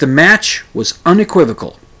 But the match was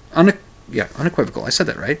unequivocal. Unequivocal. I said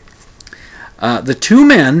that right. The two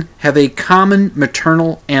men have a common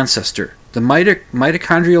maternal ancestor. The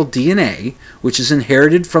mitochondrial DNA, which is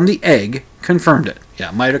inherited from the egg, confirmed it.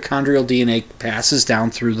 Yeah, mitochondrial DNA passes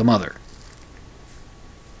down through the mother.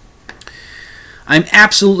 "I'm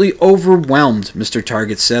absolutely overwhelmed," Mr.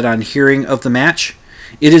 Target said on hearing of the match.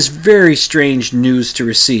 "It is very strange news to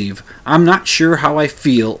receive. I'm not sure how I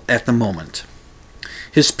feel at the moment."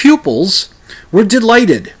 His pupils were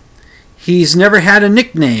delighted. "He's never had a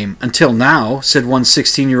nickname until now," said one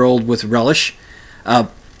 16-year-old with relish.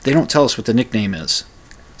 They don't tell us what the nickname is.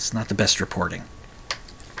 It's not the best reporting.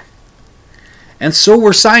 And so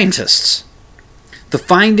were scientists. The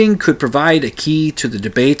finding could provide a key to the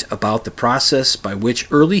debate about the process by which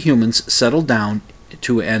early humans settled down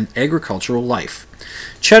to an agricultural life.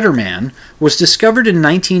 Cheddarman was discovered in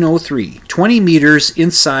 1903, 20 meters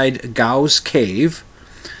inside Gow's Cave,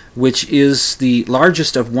 which is the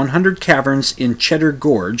largest of 100 caverns in Cheddar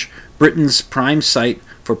Gorge, Britain's prime site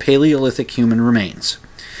for Paleolithic human remains.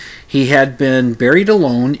 He had been buried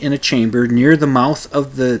alone in a chamber near the mouth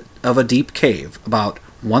of a deep cave, about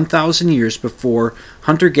 1,000 years before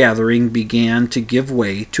hunter-gathering began to give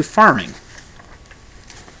way to farming.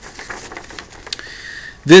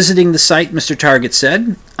 Visiting the site, Mr. Target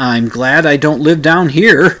said, "I'm glad I don't live down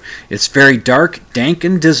here. It's very dark, dank,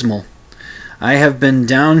 and dismal. I have been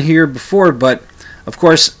down here before, but, of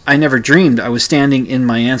course, I never dreamed I was standing in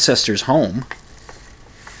my ancestors' home."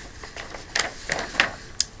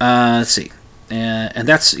 Let's see. And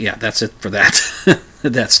that's it for that,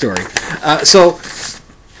 that story. So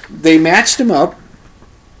they matched him up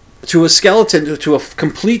to a skeleton, to a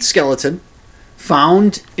complete skeleton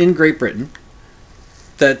found in Great Britain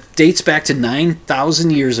that dates back to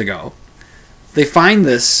 9,000 years ago. They find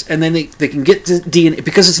this, and then they can get the DNA,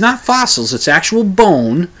 because it's not fossils, it's actual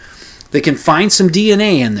bone. They can find some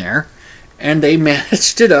DNA in there, and they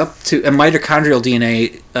matched it up to, and mitochondrial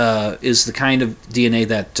DNA is the kind of DNA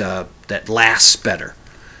that lasts better.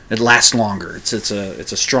 It lasts longer. It's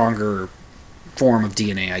a stronger form of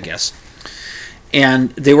DNA, I guess.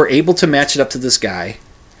 And they were able to match it up to this guy,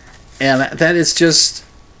 and that's just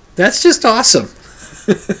awesome.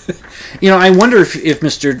 I wonder if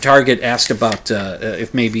Mr. Target asked about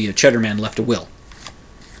if maybe a Cheddarman left a will.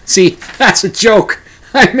 See, that's a joke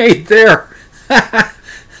I made there.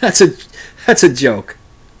 That's a joke.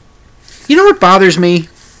 You know what bothers me?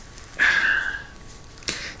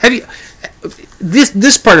 Have you?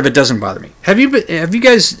 This part of it doesn't bother me. Have you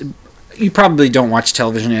guys? You probably don't watch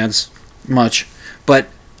television ads much, but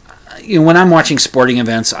when I'm watching sporting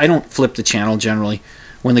events, I don't flip the channel generally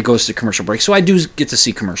when it goes to commercial break, so I do get to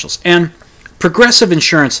see commercials. And Progressive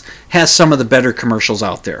Insurance has some of the better commercials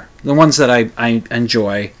out there. The ones that I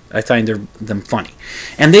enjoy, I find them funny.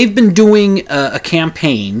 And they've been doing a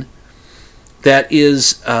campaign that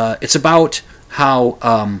is, it's about how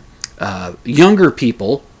younger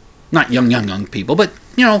people, not young people, but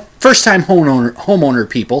first-time homeowner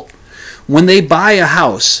people, when they buy a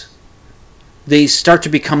house, they start to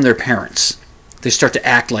become their parents. They start to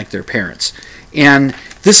act like their parents. And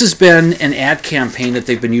this has been an ad campaign that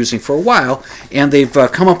they've been using for a while, and they've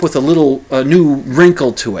come up with a new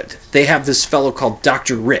wrinkle to it. They have this fellow called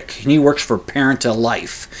Dr. Rick, and he works for Parental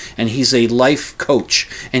Life, and he's a life coach,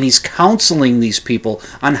 and he's counseling these people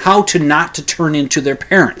on how not to turn into their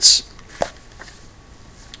parents.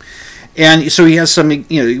 And so he has some,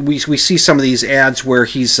 we see some of these ads where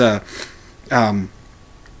he's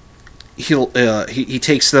he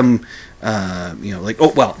takes them,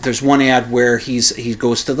 there's one ad where he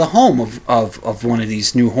goes to the home of one of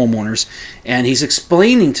these new homeowners, and he's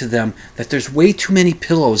explaining to them that there's way too many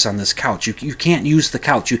pillows on this couch. You can't use the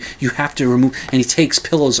couch. You have to remove. And he takes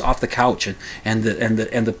pillows off the couch, and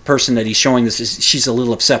the person that he's showing this she's a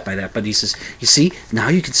little upset by that. But he says, you see, now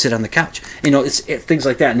you can sit on the couch. It's things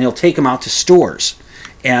like that, and he'll take them out to stores,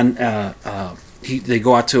 and they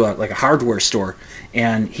go out to a hardware store.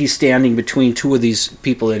 And he's standing between two of these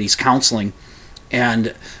people that he's counseling,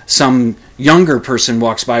 and some younger person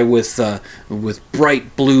walks by with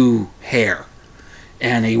bright blue hair,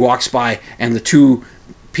 and he walks by, and the two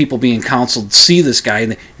people being counseled see this guy,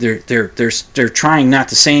 and they're trying not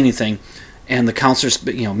to say anything, and the counselors,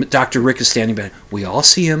 Dr. Rick is standing by. We all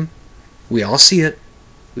see him, we all see it,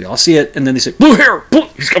 and then they say, blue hair,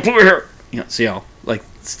 he's got blue hair, see how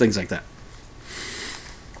things like that.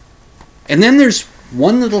 And then there's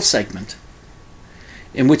one little segment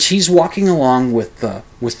in which he's walking along with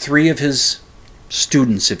three of his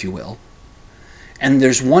students, if you will, and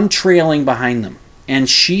there's one trailing behind them, and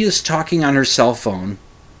she is talking on her cell phone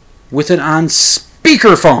with it on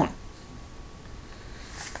speakerphone.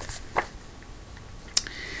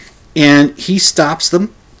 And he stops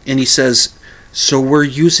them and he says, "So we're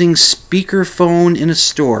using speakerphone in a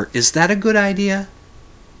store. Is that a good idea?"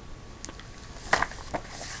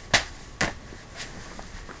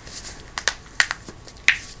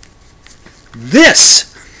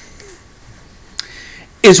 This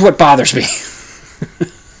is what bothers me.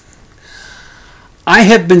 I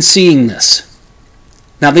have been seeing this.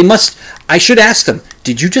 Now I should ask them,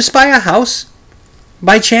 did you just buy a house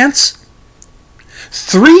by chance?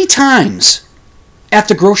 3 times at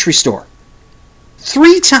the grocery store.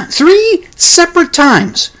 3 separate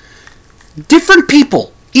times. Different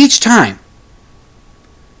people each time.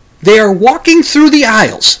 They are walking through the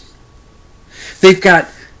aisles. They've got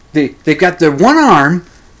their one arm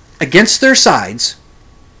against their sides,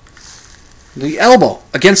 the elbow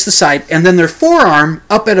against the side, and then their forearm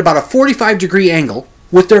up at about a 45-degree angle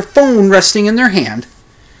with their phone resting in their hand,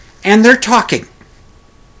 and they're talking.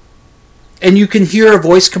 And you can hear a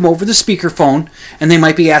voice come over the speakerphone, and they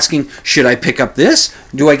might be asking, should I pick up this?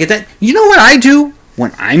 Do I get that? You know what I do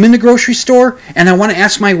when I'm in the grocery store and I want to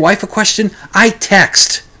ask my wife a question? I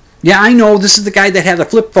text. Yeah, I know this is the guy that had a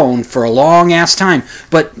flip phone for a long ass time,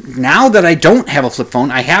 but now that I don't have a flip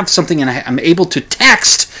phone, I have something and I'm able to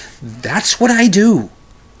text. That's what I do.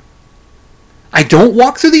 I don't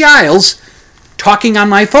walk through the aisles talking on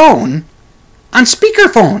my phone on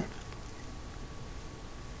speakerphone.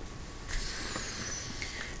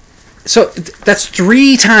 So that's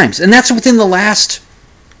 3 times, and that's within the last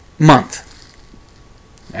month,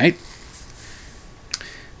 right?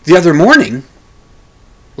 The other morning,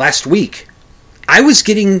 last week, I was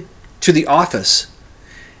getting to the office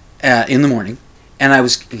in the morning, and I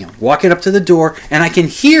was walking up to the door, and I can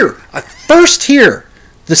first hear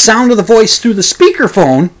the sound of the voice through the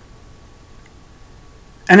speakerphone,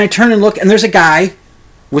 and I turn and look, and there's a guy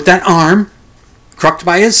with that arm crooked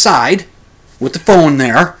by his side with the phone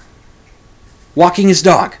there, walking his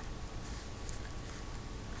dog.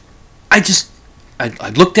 I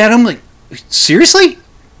looked at him like, seriously?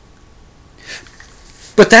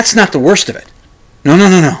 But that's not the worst of it.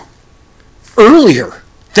 No. Earlier,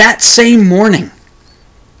 that same morning,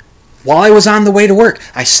 while I was on the way to work,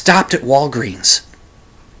 I stopped at Walgreens.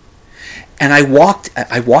 And I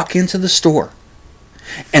walk into the store,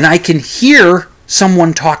 and I can hear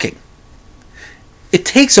someone talking. It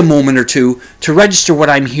takes a moment or two to register what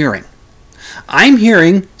I'm hearing. I'm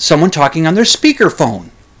hearing someone talking on their speakerphone.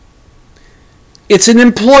 It's an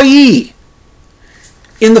employee.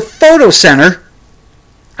 In the photo center,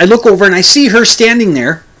 I look over and I see her standing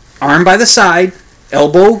there, arm by the side,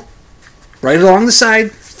 elbow right along the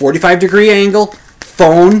side, 45-degree angle,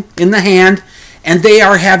 phone in the hand, and they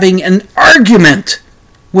are having an argument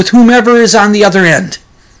with whomever is on the other end.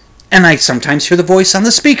 And I sometimes hear the voice on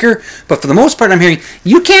the speaker, but for the most part I'm hearing,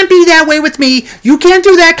 you can't be that way with me, you can't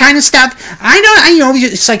do that kind of stuff, I know,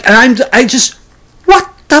 it's like, and I just,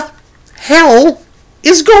 what the hell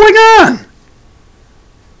is going on?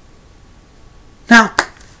 Now,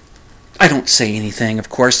 I don't say anything, of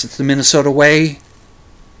course, it's the Minnesota way.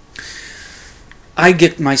 I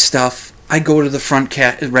get my stuff, I go to the front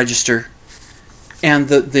register, and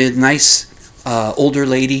the nice older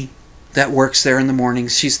lady that works there in the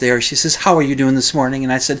mornings, she's there. She says, how are you doing this morning?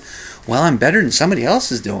 And I said, well, I'm better than somebody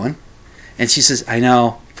else is doing. And she says, I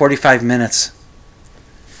know, 45 minutes.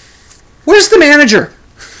 Where's the manager?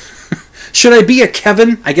 Should I be a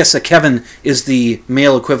Kevin? I guess a Kevin is the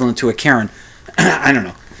male equivalent to a Karen. I don't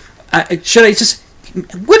know. Should I just...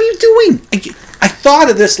 What are you doing? I thought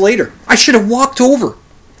of this later. I should have walked over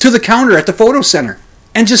to the counter at the photo center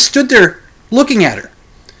and just stood there looking at her.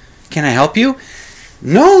 Can I help you?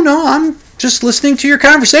 No, I'm just listening to your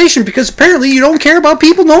conversation because apparently you don't care about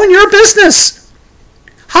people knowing your business.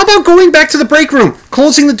 How about going back to the break room,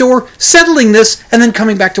 closing the door, settling this, and then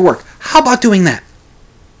coming back to work? How about doing that?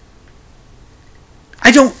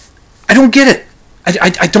 I don't get it.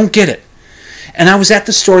 I don't get it. And I was at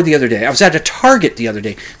the store the other day. I was at a Target the other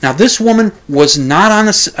day. Now this woman was not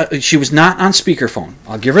on she was not on speakerphone.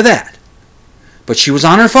 I'll give her that. But she was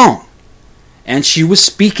on her phone. And she was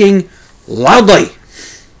speaking loudly.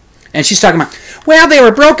 And she's talking about, well, they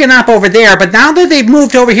were broken up over there, but now that they've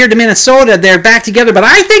moved over here to Minnesota, they're back together, but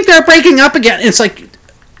I think they're breaking up again. And it's like,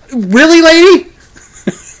 really, lady?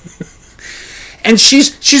 And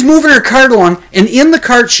she's moving her cart along, and in the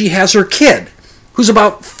cart she has her kid, who's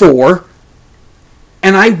about 4.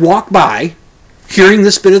 And I walk by, hearing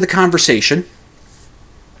this bit of the conversation,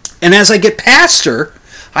 and as I get past her,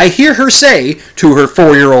 I hear her say to her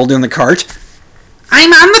 4-year-old in the cart,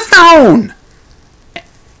 I'm on the phone!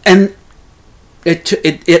 And it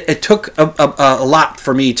took a lot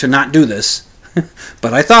for me to not do this,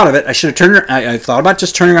 but I thought of it. I should have turned. I thought about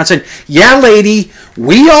just turning around and saying, yeah, lady,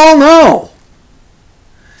 we all know.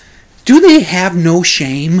 Do they have no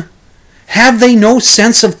shame? Have they no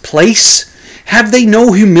sense of place? Have they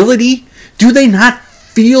no humility? Do they not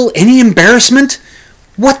feel any embarrassment?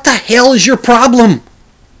 What the hell is your problem?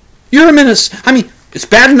 You're a Minnesota. I mean, it's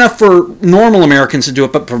bad enough for normal Americans to do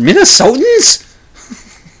it, but for Minnesotans?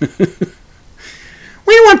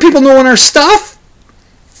 We don't want people knowing our stuff.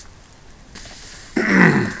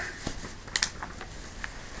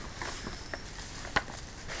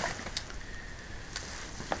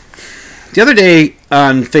 The other day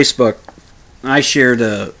on Facebook, I shared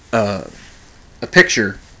a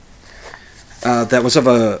picture that was of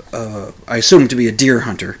I assumed to be a deer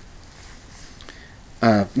hunter.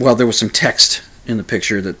 Well, there was some text in the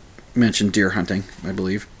picture that mentioned deer hunting, I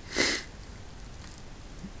believe.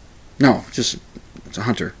 No, just it's a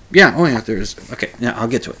hunter. Yeah, oh yeah, there is. Okay, yeah, I'll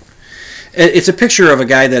get to it. It's a picture of a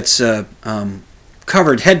guy that's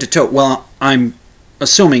covered head to toe. Well, I'm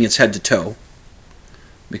assuming it's head to toe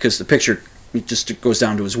because the picture just goes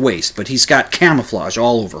down to his waist, but he's got camouflage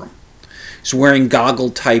all over him. He's wearing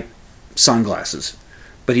goggle-type sunglasses,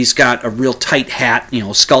 but he's got a real tight hat,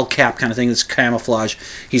 skull cap kind of thing that's camouflage.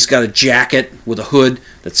 He's got a jacket with a hood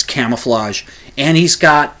that's camouflage, and he's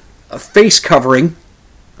got a face covering,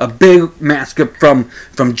 a big mask from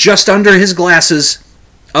just under his glasses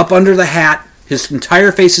up under the hat. His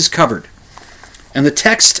entire face is covered. And the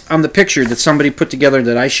text on the picture that somebody put together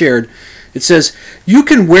that I shared, it says, you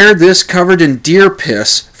can wear this covered in deer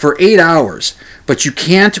piss for 8 hours, but you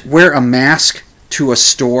can't wear a mask to a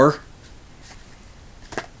store.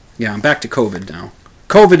 Yeah, I'm back to COVID now.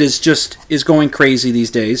 COVID is going crazy these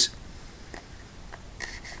days.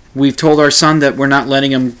 We've told our son that we're not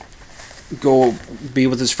letting him go be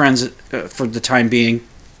with his friends for the time being.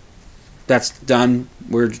 That's done.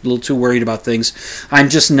 We're a little too worried about things. I'm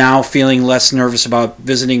just now feeling less nervous about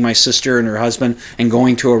visiting my sister and her husband and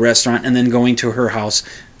going to a restaurant and then going to her house.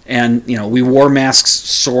 And, we wore masks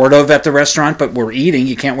sort of at the restaurant, but we're eating.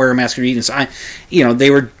 You can't wear a mask when you're eating. So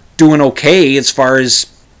they were doing okay as far as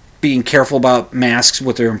being careful about masks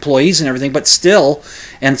with their employees and everything, but still.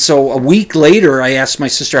 And so a week later, I asked my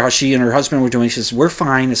sister how she and her husband were doing. She says, we're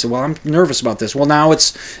fine. I said, well, I'm nervous about this. Well, now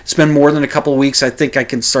it's been more than a couple of weeks. I think I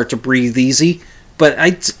can start to breathe easy. But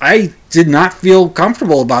I did not feel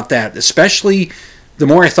comfortable about that, especially the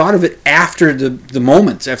more I thought of it after the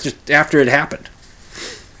moment, after it happened.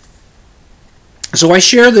 So I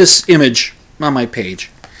share this image on my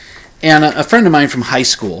page. And a friend of mine from high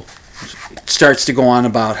school starts to go on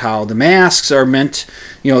about how the masks are meant,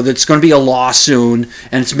 that's going to be a law soon,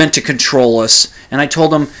 and it's meant to control us. And I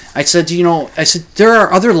told him, I said, there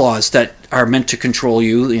are other laws that are meant to control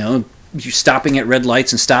you, you stopping at red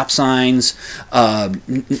lights and stop signs,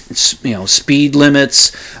 speed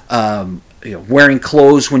limits, wearing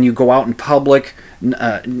clothes when you go out in public,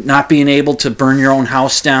 not being able to burn your own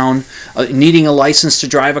house down, needing a license to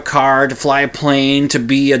drive a car, to fly a plane, to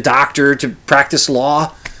be a doctor, to practice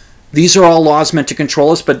law. These are all laws meant to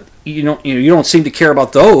control us, but you don't seem to care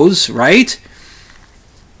about those, right?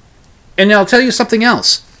 And I'll tell you something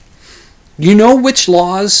else. You know which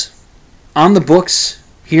laws on the books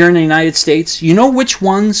here in the United States, you know which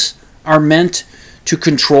ones are meant to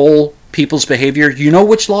control people's behavior? You know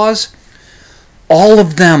which laws? All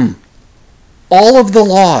of them. All of the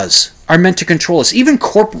laws are meant to control us. Even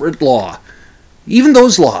corporate law, even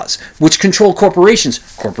those laws which control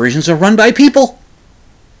corporations are run by people.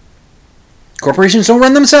 Corporations don't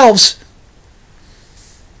run themselves.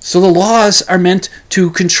 So the laws are meant to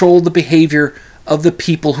control the behavior of the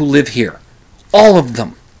people who live here. All of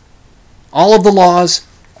them. All of the laws,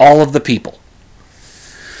 all of the people.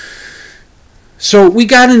 So we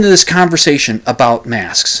got into this conversation about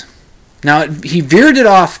masks. Now, he veered it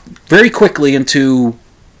off very quickly into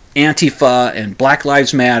Antifa and Black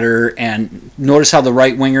Lives Matter, and notice how the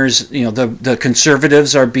right-wingers, the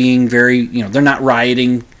conservatives are being very, they're not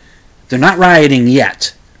rioting. They're not rioting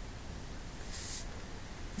yet.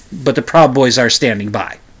 But the Proud Boys are standing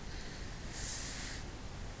by.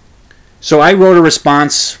 So I wrote a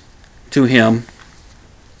response to him,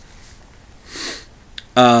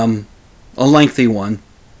 a lengthy one,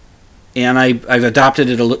 and I've adopted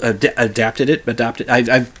it.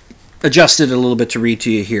 I've adjusted it a little bit to read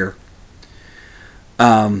to you here.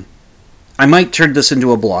 I might turn this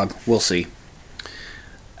into a blog. We'll see.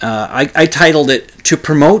 I titled it "To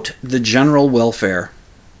Promote the General Welfare,"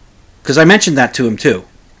 because I mentioned that to him too.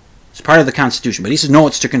 It's part of the Constitution, but he says no,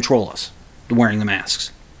 it's to control us, wearing the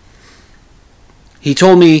masks. He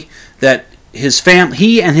told me that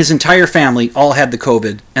he and his entire family all had the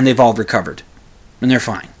COVID, and they've all recovered, and they're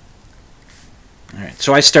fine. All right,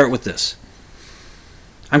 so I start with this.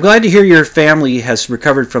 I'm glad to hear your family has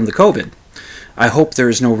recovered from the COVID. I hope there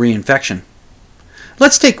is no reinfection.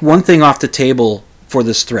 Let's take one thing off the table for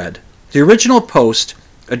this thread. The original post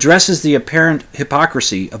addresses the apparent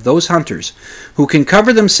hypocrisy of those hunters who can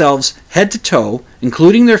cover themselves head to toe,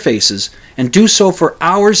 including their faces, and do so for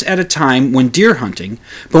hours at a time when deer hunting,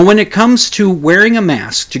 but when it comes to wearing a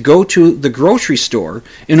mask to go to the grocery store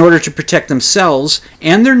in order to protect themselves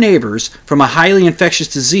and their neighbors from a highly infectious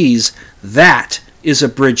disease, that is a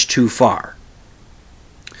bridge too far.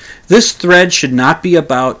 This thread should not be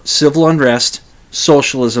about civil unrest,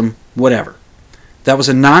 socialism, whatever. That was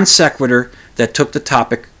a non sequitur that took the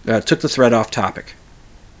thread off topic.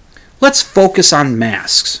 Let's focus on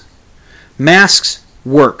masks. Masks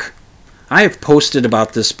work. I have posted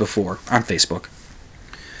about this before on Facebook.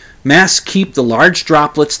 Masks keep the large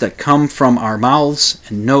droplets that come from our mouths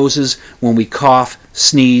and noses when we cough,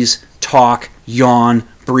 sneeze, talk, yawn,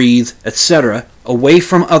 breathe, etc., away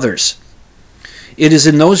from others. It is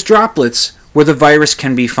in those droplets where the virus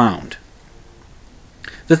can be found.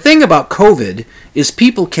 The thing about COVID is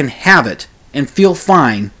people can have it and feel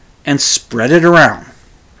fine and spread it around.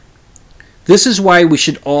 This is why we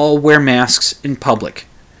should all wear masks in public.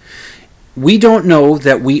 We don't know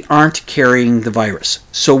that we aren't carrying the virus,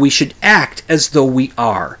 so we should act as though we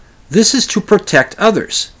are. This is to protect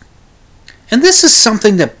others. And this is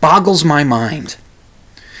something that boggles my mind.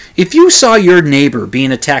 If you saw your neighbor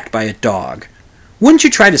being attacked by a dog, wouldn't you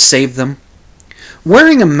try to save them?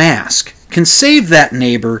 Wearing a mask can save that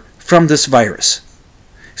neighbor from this virus.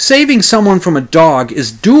 Saving someone from a dog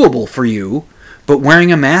is doable for you, but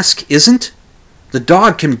wearing a mask isn't. The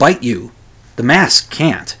dog can bite you. The mask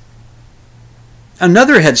can't.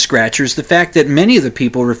 Another head scratcher is the fact that many of the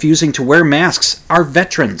people refusing to wear masks are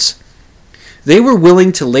veterans. They were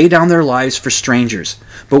willing to lay down their lives for strangers,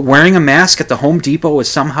 but wearing a mask at the Home Depot is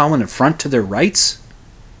somehow an affront to their rights?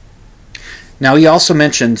 Now, he also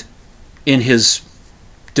mentioned in his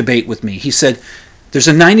debate with me, he said, there's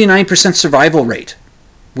a 99% survival rate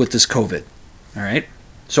with this COVID. All right?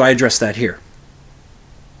 So I addressed that here.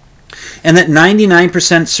 And that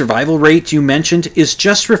 99% survival rate you mentioned is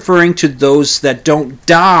just referring to those that don't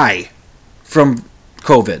die from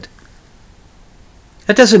COVID.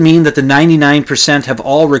 That doesn't mean that the 99% have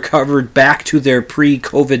all recovered back to their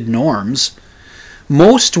pre-COVID norms.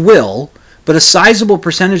 Most will, but a sizable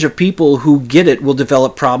percentage of people who get it will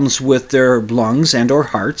develop problems with their lungs and or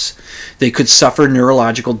hearts. They could suffer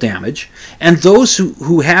neurological damage. And those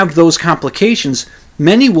who have those complications,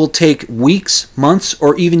 many will take weeks, months,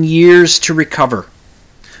 or even years to recover.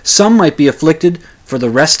 Some might be afflicted for the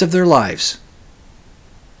rest of their lives.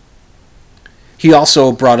 He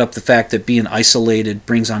also brought up the fact that being isolated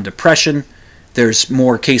brings on depression. There's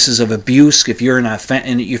more cases of abuse. If you're in a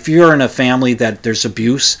family that there's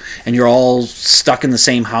abuse and you're all stuck in the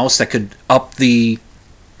same house, that could up the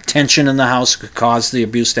tension in the house, could cause the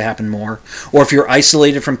abuse to happen more. Or if you're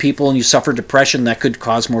isolated from people and you suffer depression, that could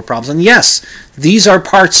cause more problems. And yes, these are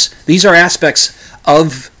aspects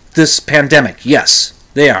of this pandemic. Yes,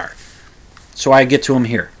 they are. So I get to them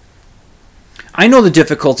here. I know the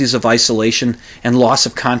difficulties of isolation and loss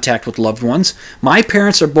of contact with loved ones. My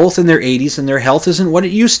parents are both in their 80s and their health isn't what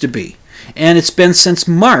it used to be. And it's been since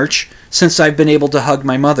March since I've been able to hug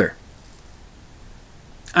my mother.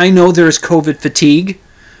 I know there is COVID fatigue,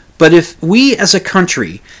 But if we as a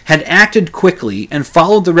country had acted quickly and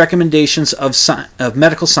followed the recommendations of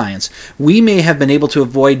medical science, we may have been able to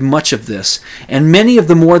avoid much of this, and many of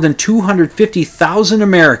the more than 250,000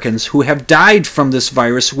 Americans who have died from this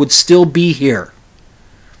virus would still be here.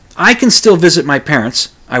 I can still visit my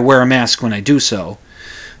parents. I wear a mask when I do so.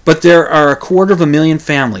 But there are 250,000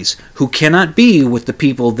 families who cannot be with the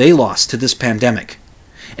people they lost to this pandemic.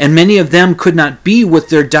 And many of them could not be with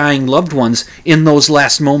their dying loved ones in those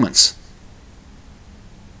last moments.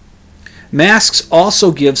 Masks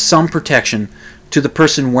also give some protection to the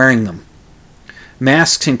person wearing them.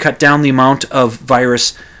 Masks can cut down the amount of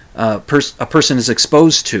virus a person is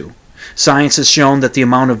exposed to. Science has shown that the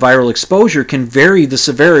amount of viral exposure can vary the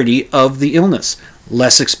severity of the illness.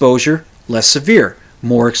 Less exposure, less severe.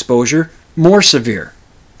 More exposure, more severe.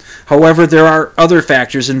 However, there are other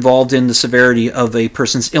factors involved in the severity of a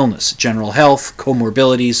person's illness: general health,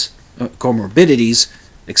 comorbidities,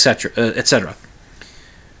 etc., etc.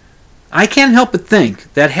 I can't help but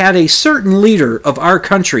think that had a certain leader of our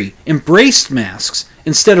country embraced masks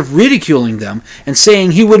instead of ridiculing them and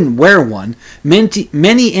saying he wouldn't wear one,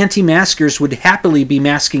 many anti-maskers would happily be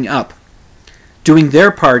masking up, doing their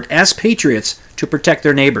part as patriots to protect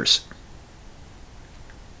their neighbors.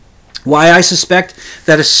 Why I suspect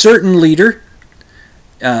that a certain leader,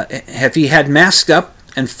 if he had masked up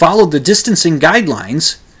and followed the distancing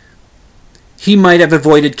guidelines, he might have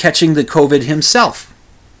avoided catching the COVID himself.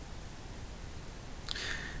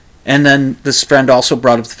 And then this friend also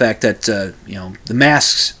brought up the fact that the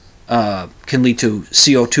masks can lead to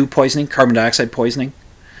CO2 poisoning, carbon dioxide poisoning,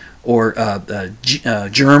 or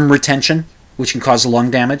germ retention, which can cause lung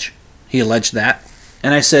damage. He alleged that.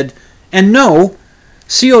 And I said, and no,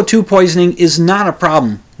 CO2 poisoning is not a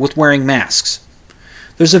problem with wearing masks.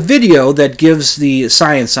 There's a video that gives the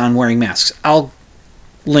science on wearing masks. I'll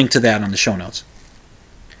link to that on the show notes.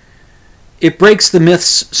 It breaks the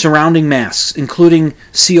myths surrounding masks, including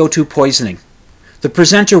CO2 poisoning. The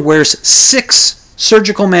presenter wears 6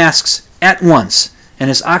 surgical masks at once, and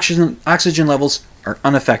his oxygen levels are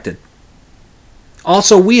unaffected.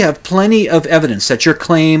 Also, we have plenty of evidence that your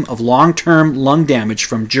claim of long-term lung damage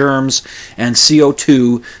from germs and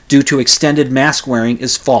CO2 due to extended mask wearing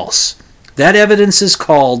is false. That evidence is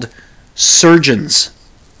called surgeons.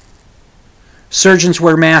 Surgeons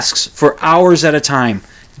wear masks for hours at a time,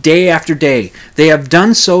 day after day. They have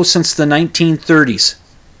done so since the 1930s.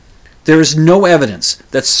 There is no evidence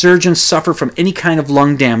that surgeons suffer from any kind of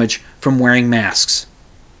lung damage from wearing masks.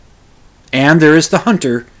 And there is the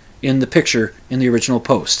hunter in the picture in the original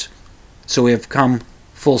post. So we have come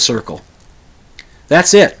full circle.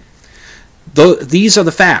 That's it. These are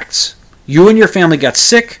the facts. You and your family got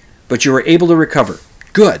sick, but you were able to recover.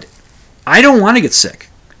 Good. I don't want to get sick,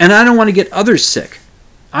 and I don't want to get others sick.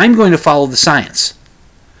 I'm going to follow the science.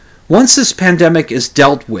 Once this pandemic is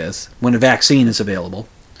dealt with, when a vaccine is available,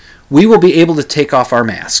 we will be able to take off our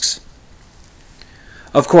masks.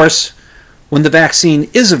 Of course, when the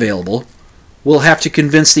vaccine is available, we'll have to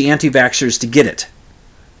convince the anti-vaxxers to get it.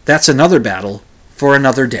 That's another battle for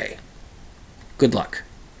another day. Good luck.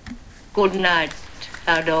 Good night,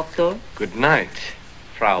 Herr Doctor. Good night,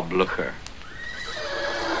 Frau Blucher.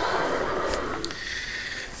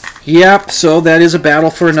 Yep, so that is a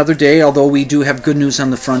battle for another day, although we do have good news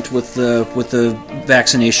on the front with the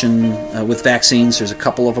vaccination, with vaccines. There's a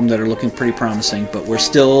couple of them that are looking pretty promising, but it's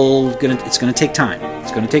going to take time.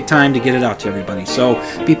 It's going to take time to get it out to everybody. So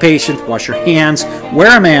be patient, wash your hands,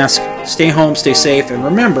 wear a mask, stay home, stay safe, and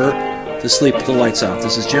remember to sleep with the lights off.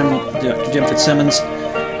 This is Dr. Jim Fitzsimmons,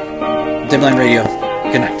 Dimland Radio.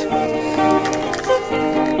 Good night.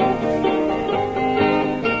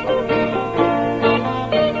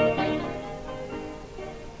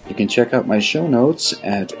 You can check out my show notes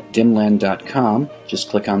at dimland.com. Just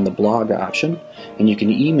click on the blog option, and you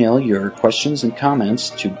can email your questions and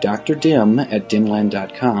comments to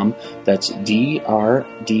drdim@dimland.com. That's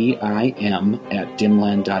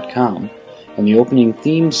drdim@dimland.com. And the opening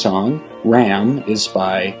theme song, Ram, is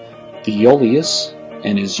by the Iolius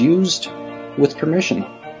and is used with permission.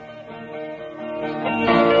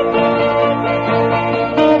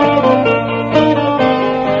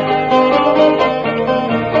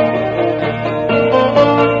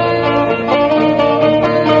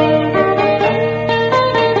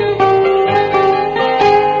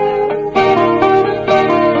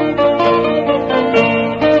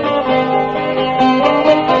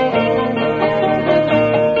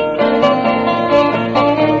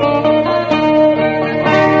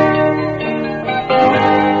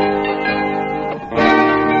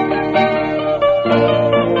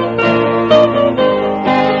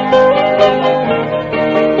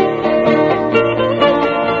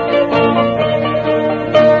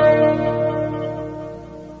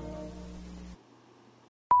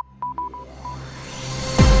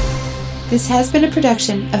 This has been a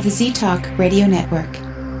production of the Z-Talk Radio Network.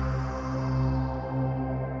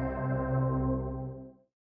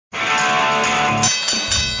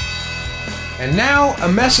 And now, a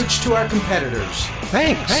message to our competitors.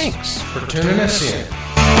 Thanks for tuning us in.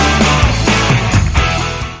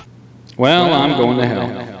 Well, I'm going to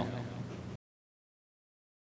hell.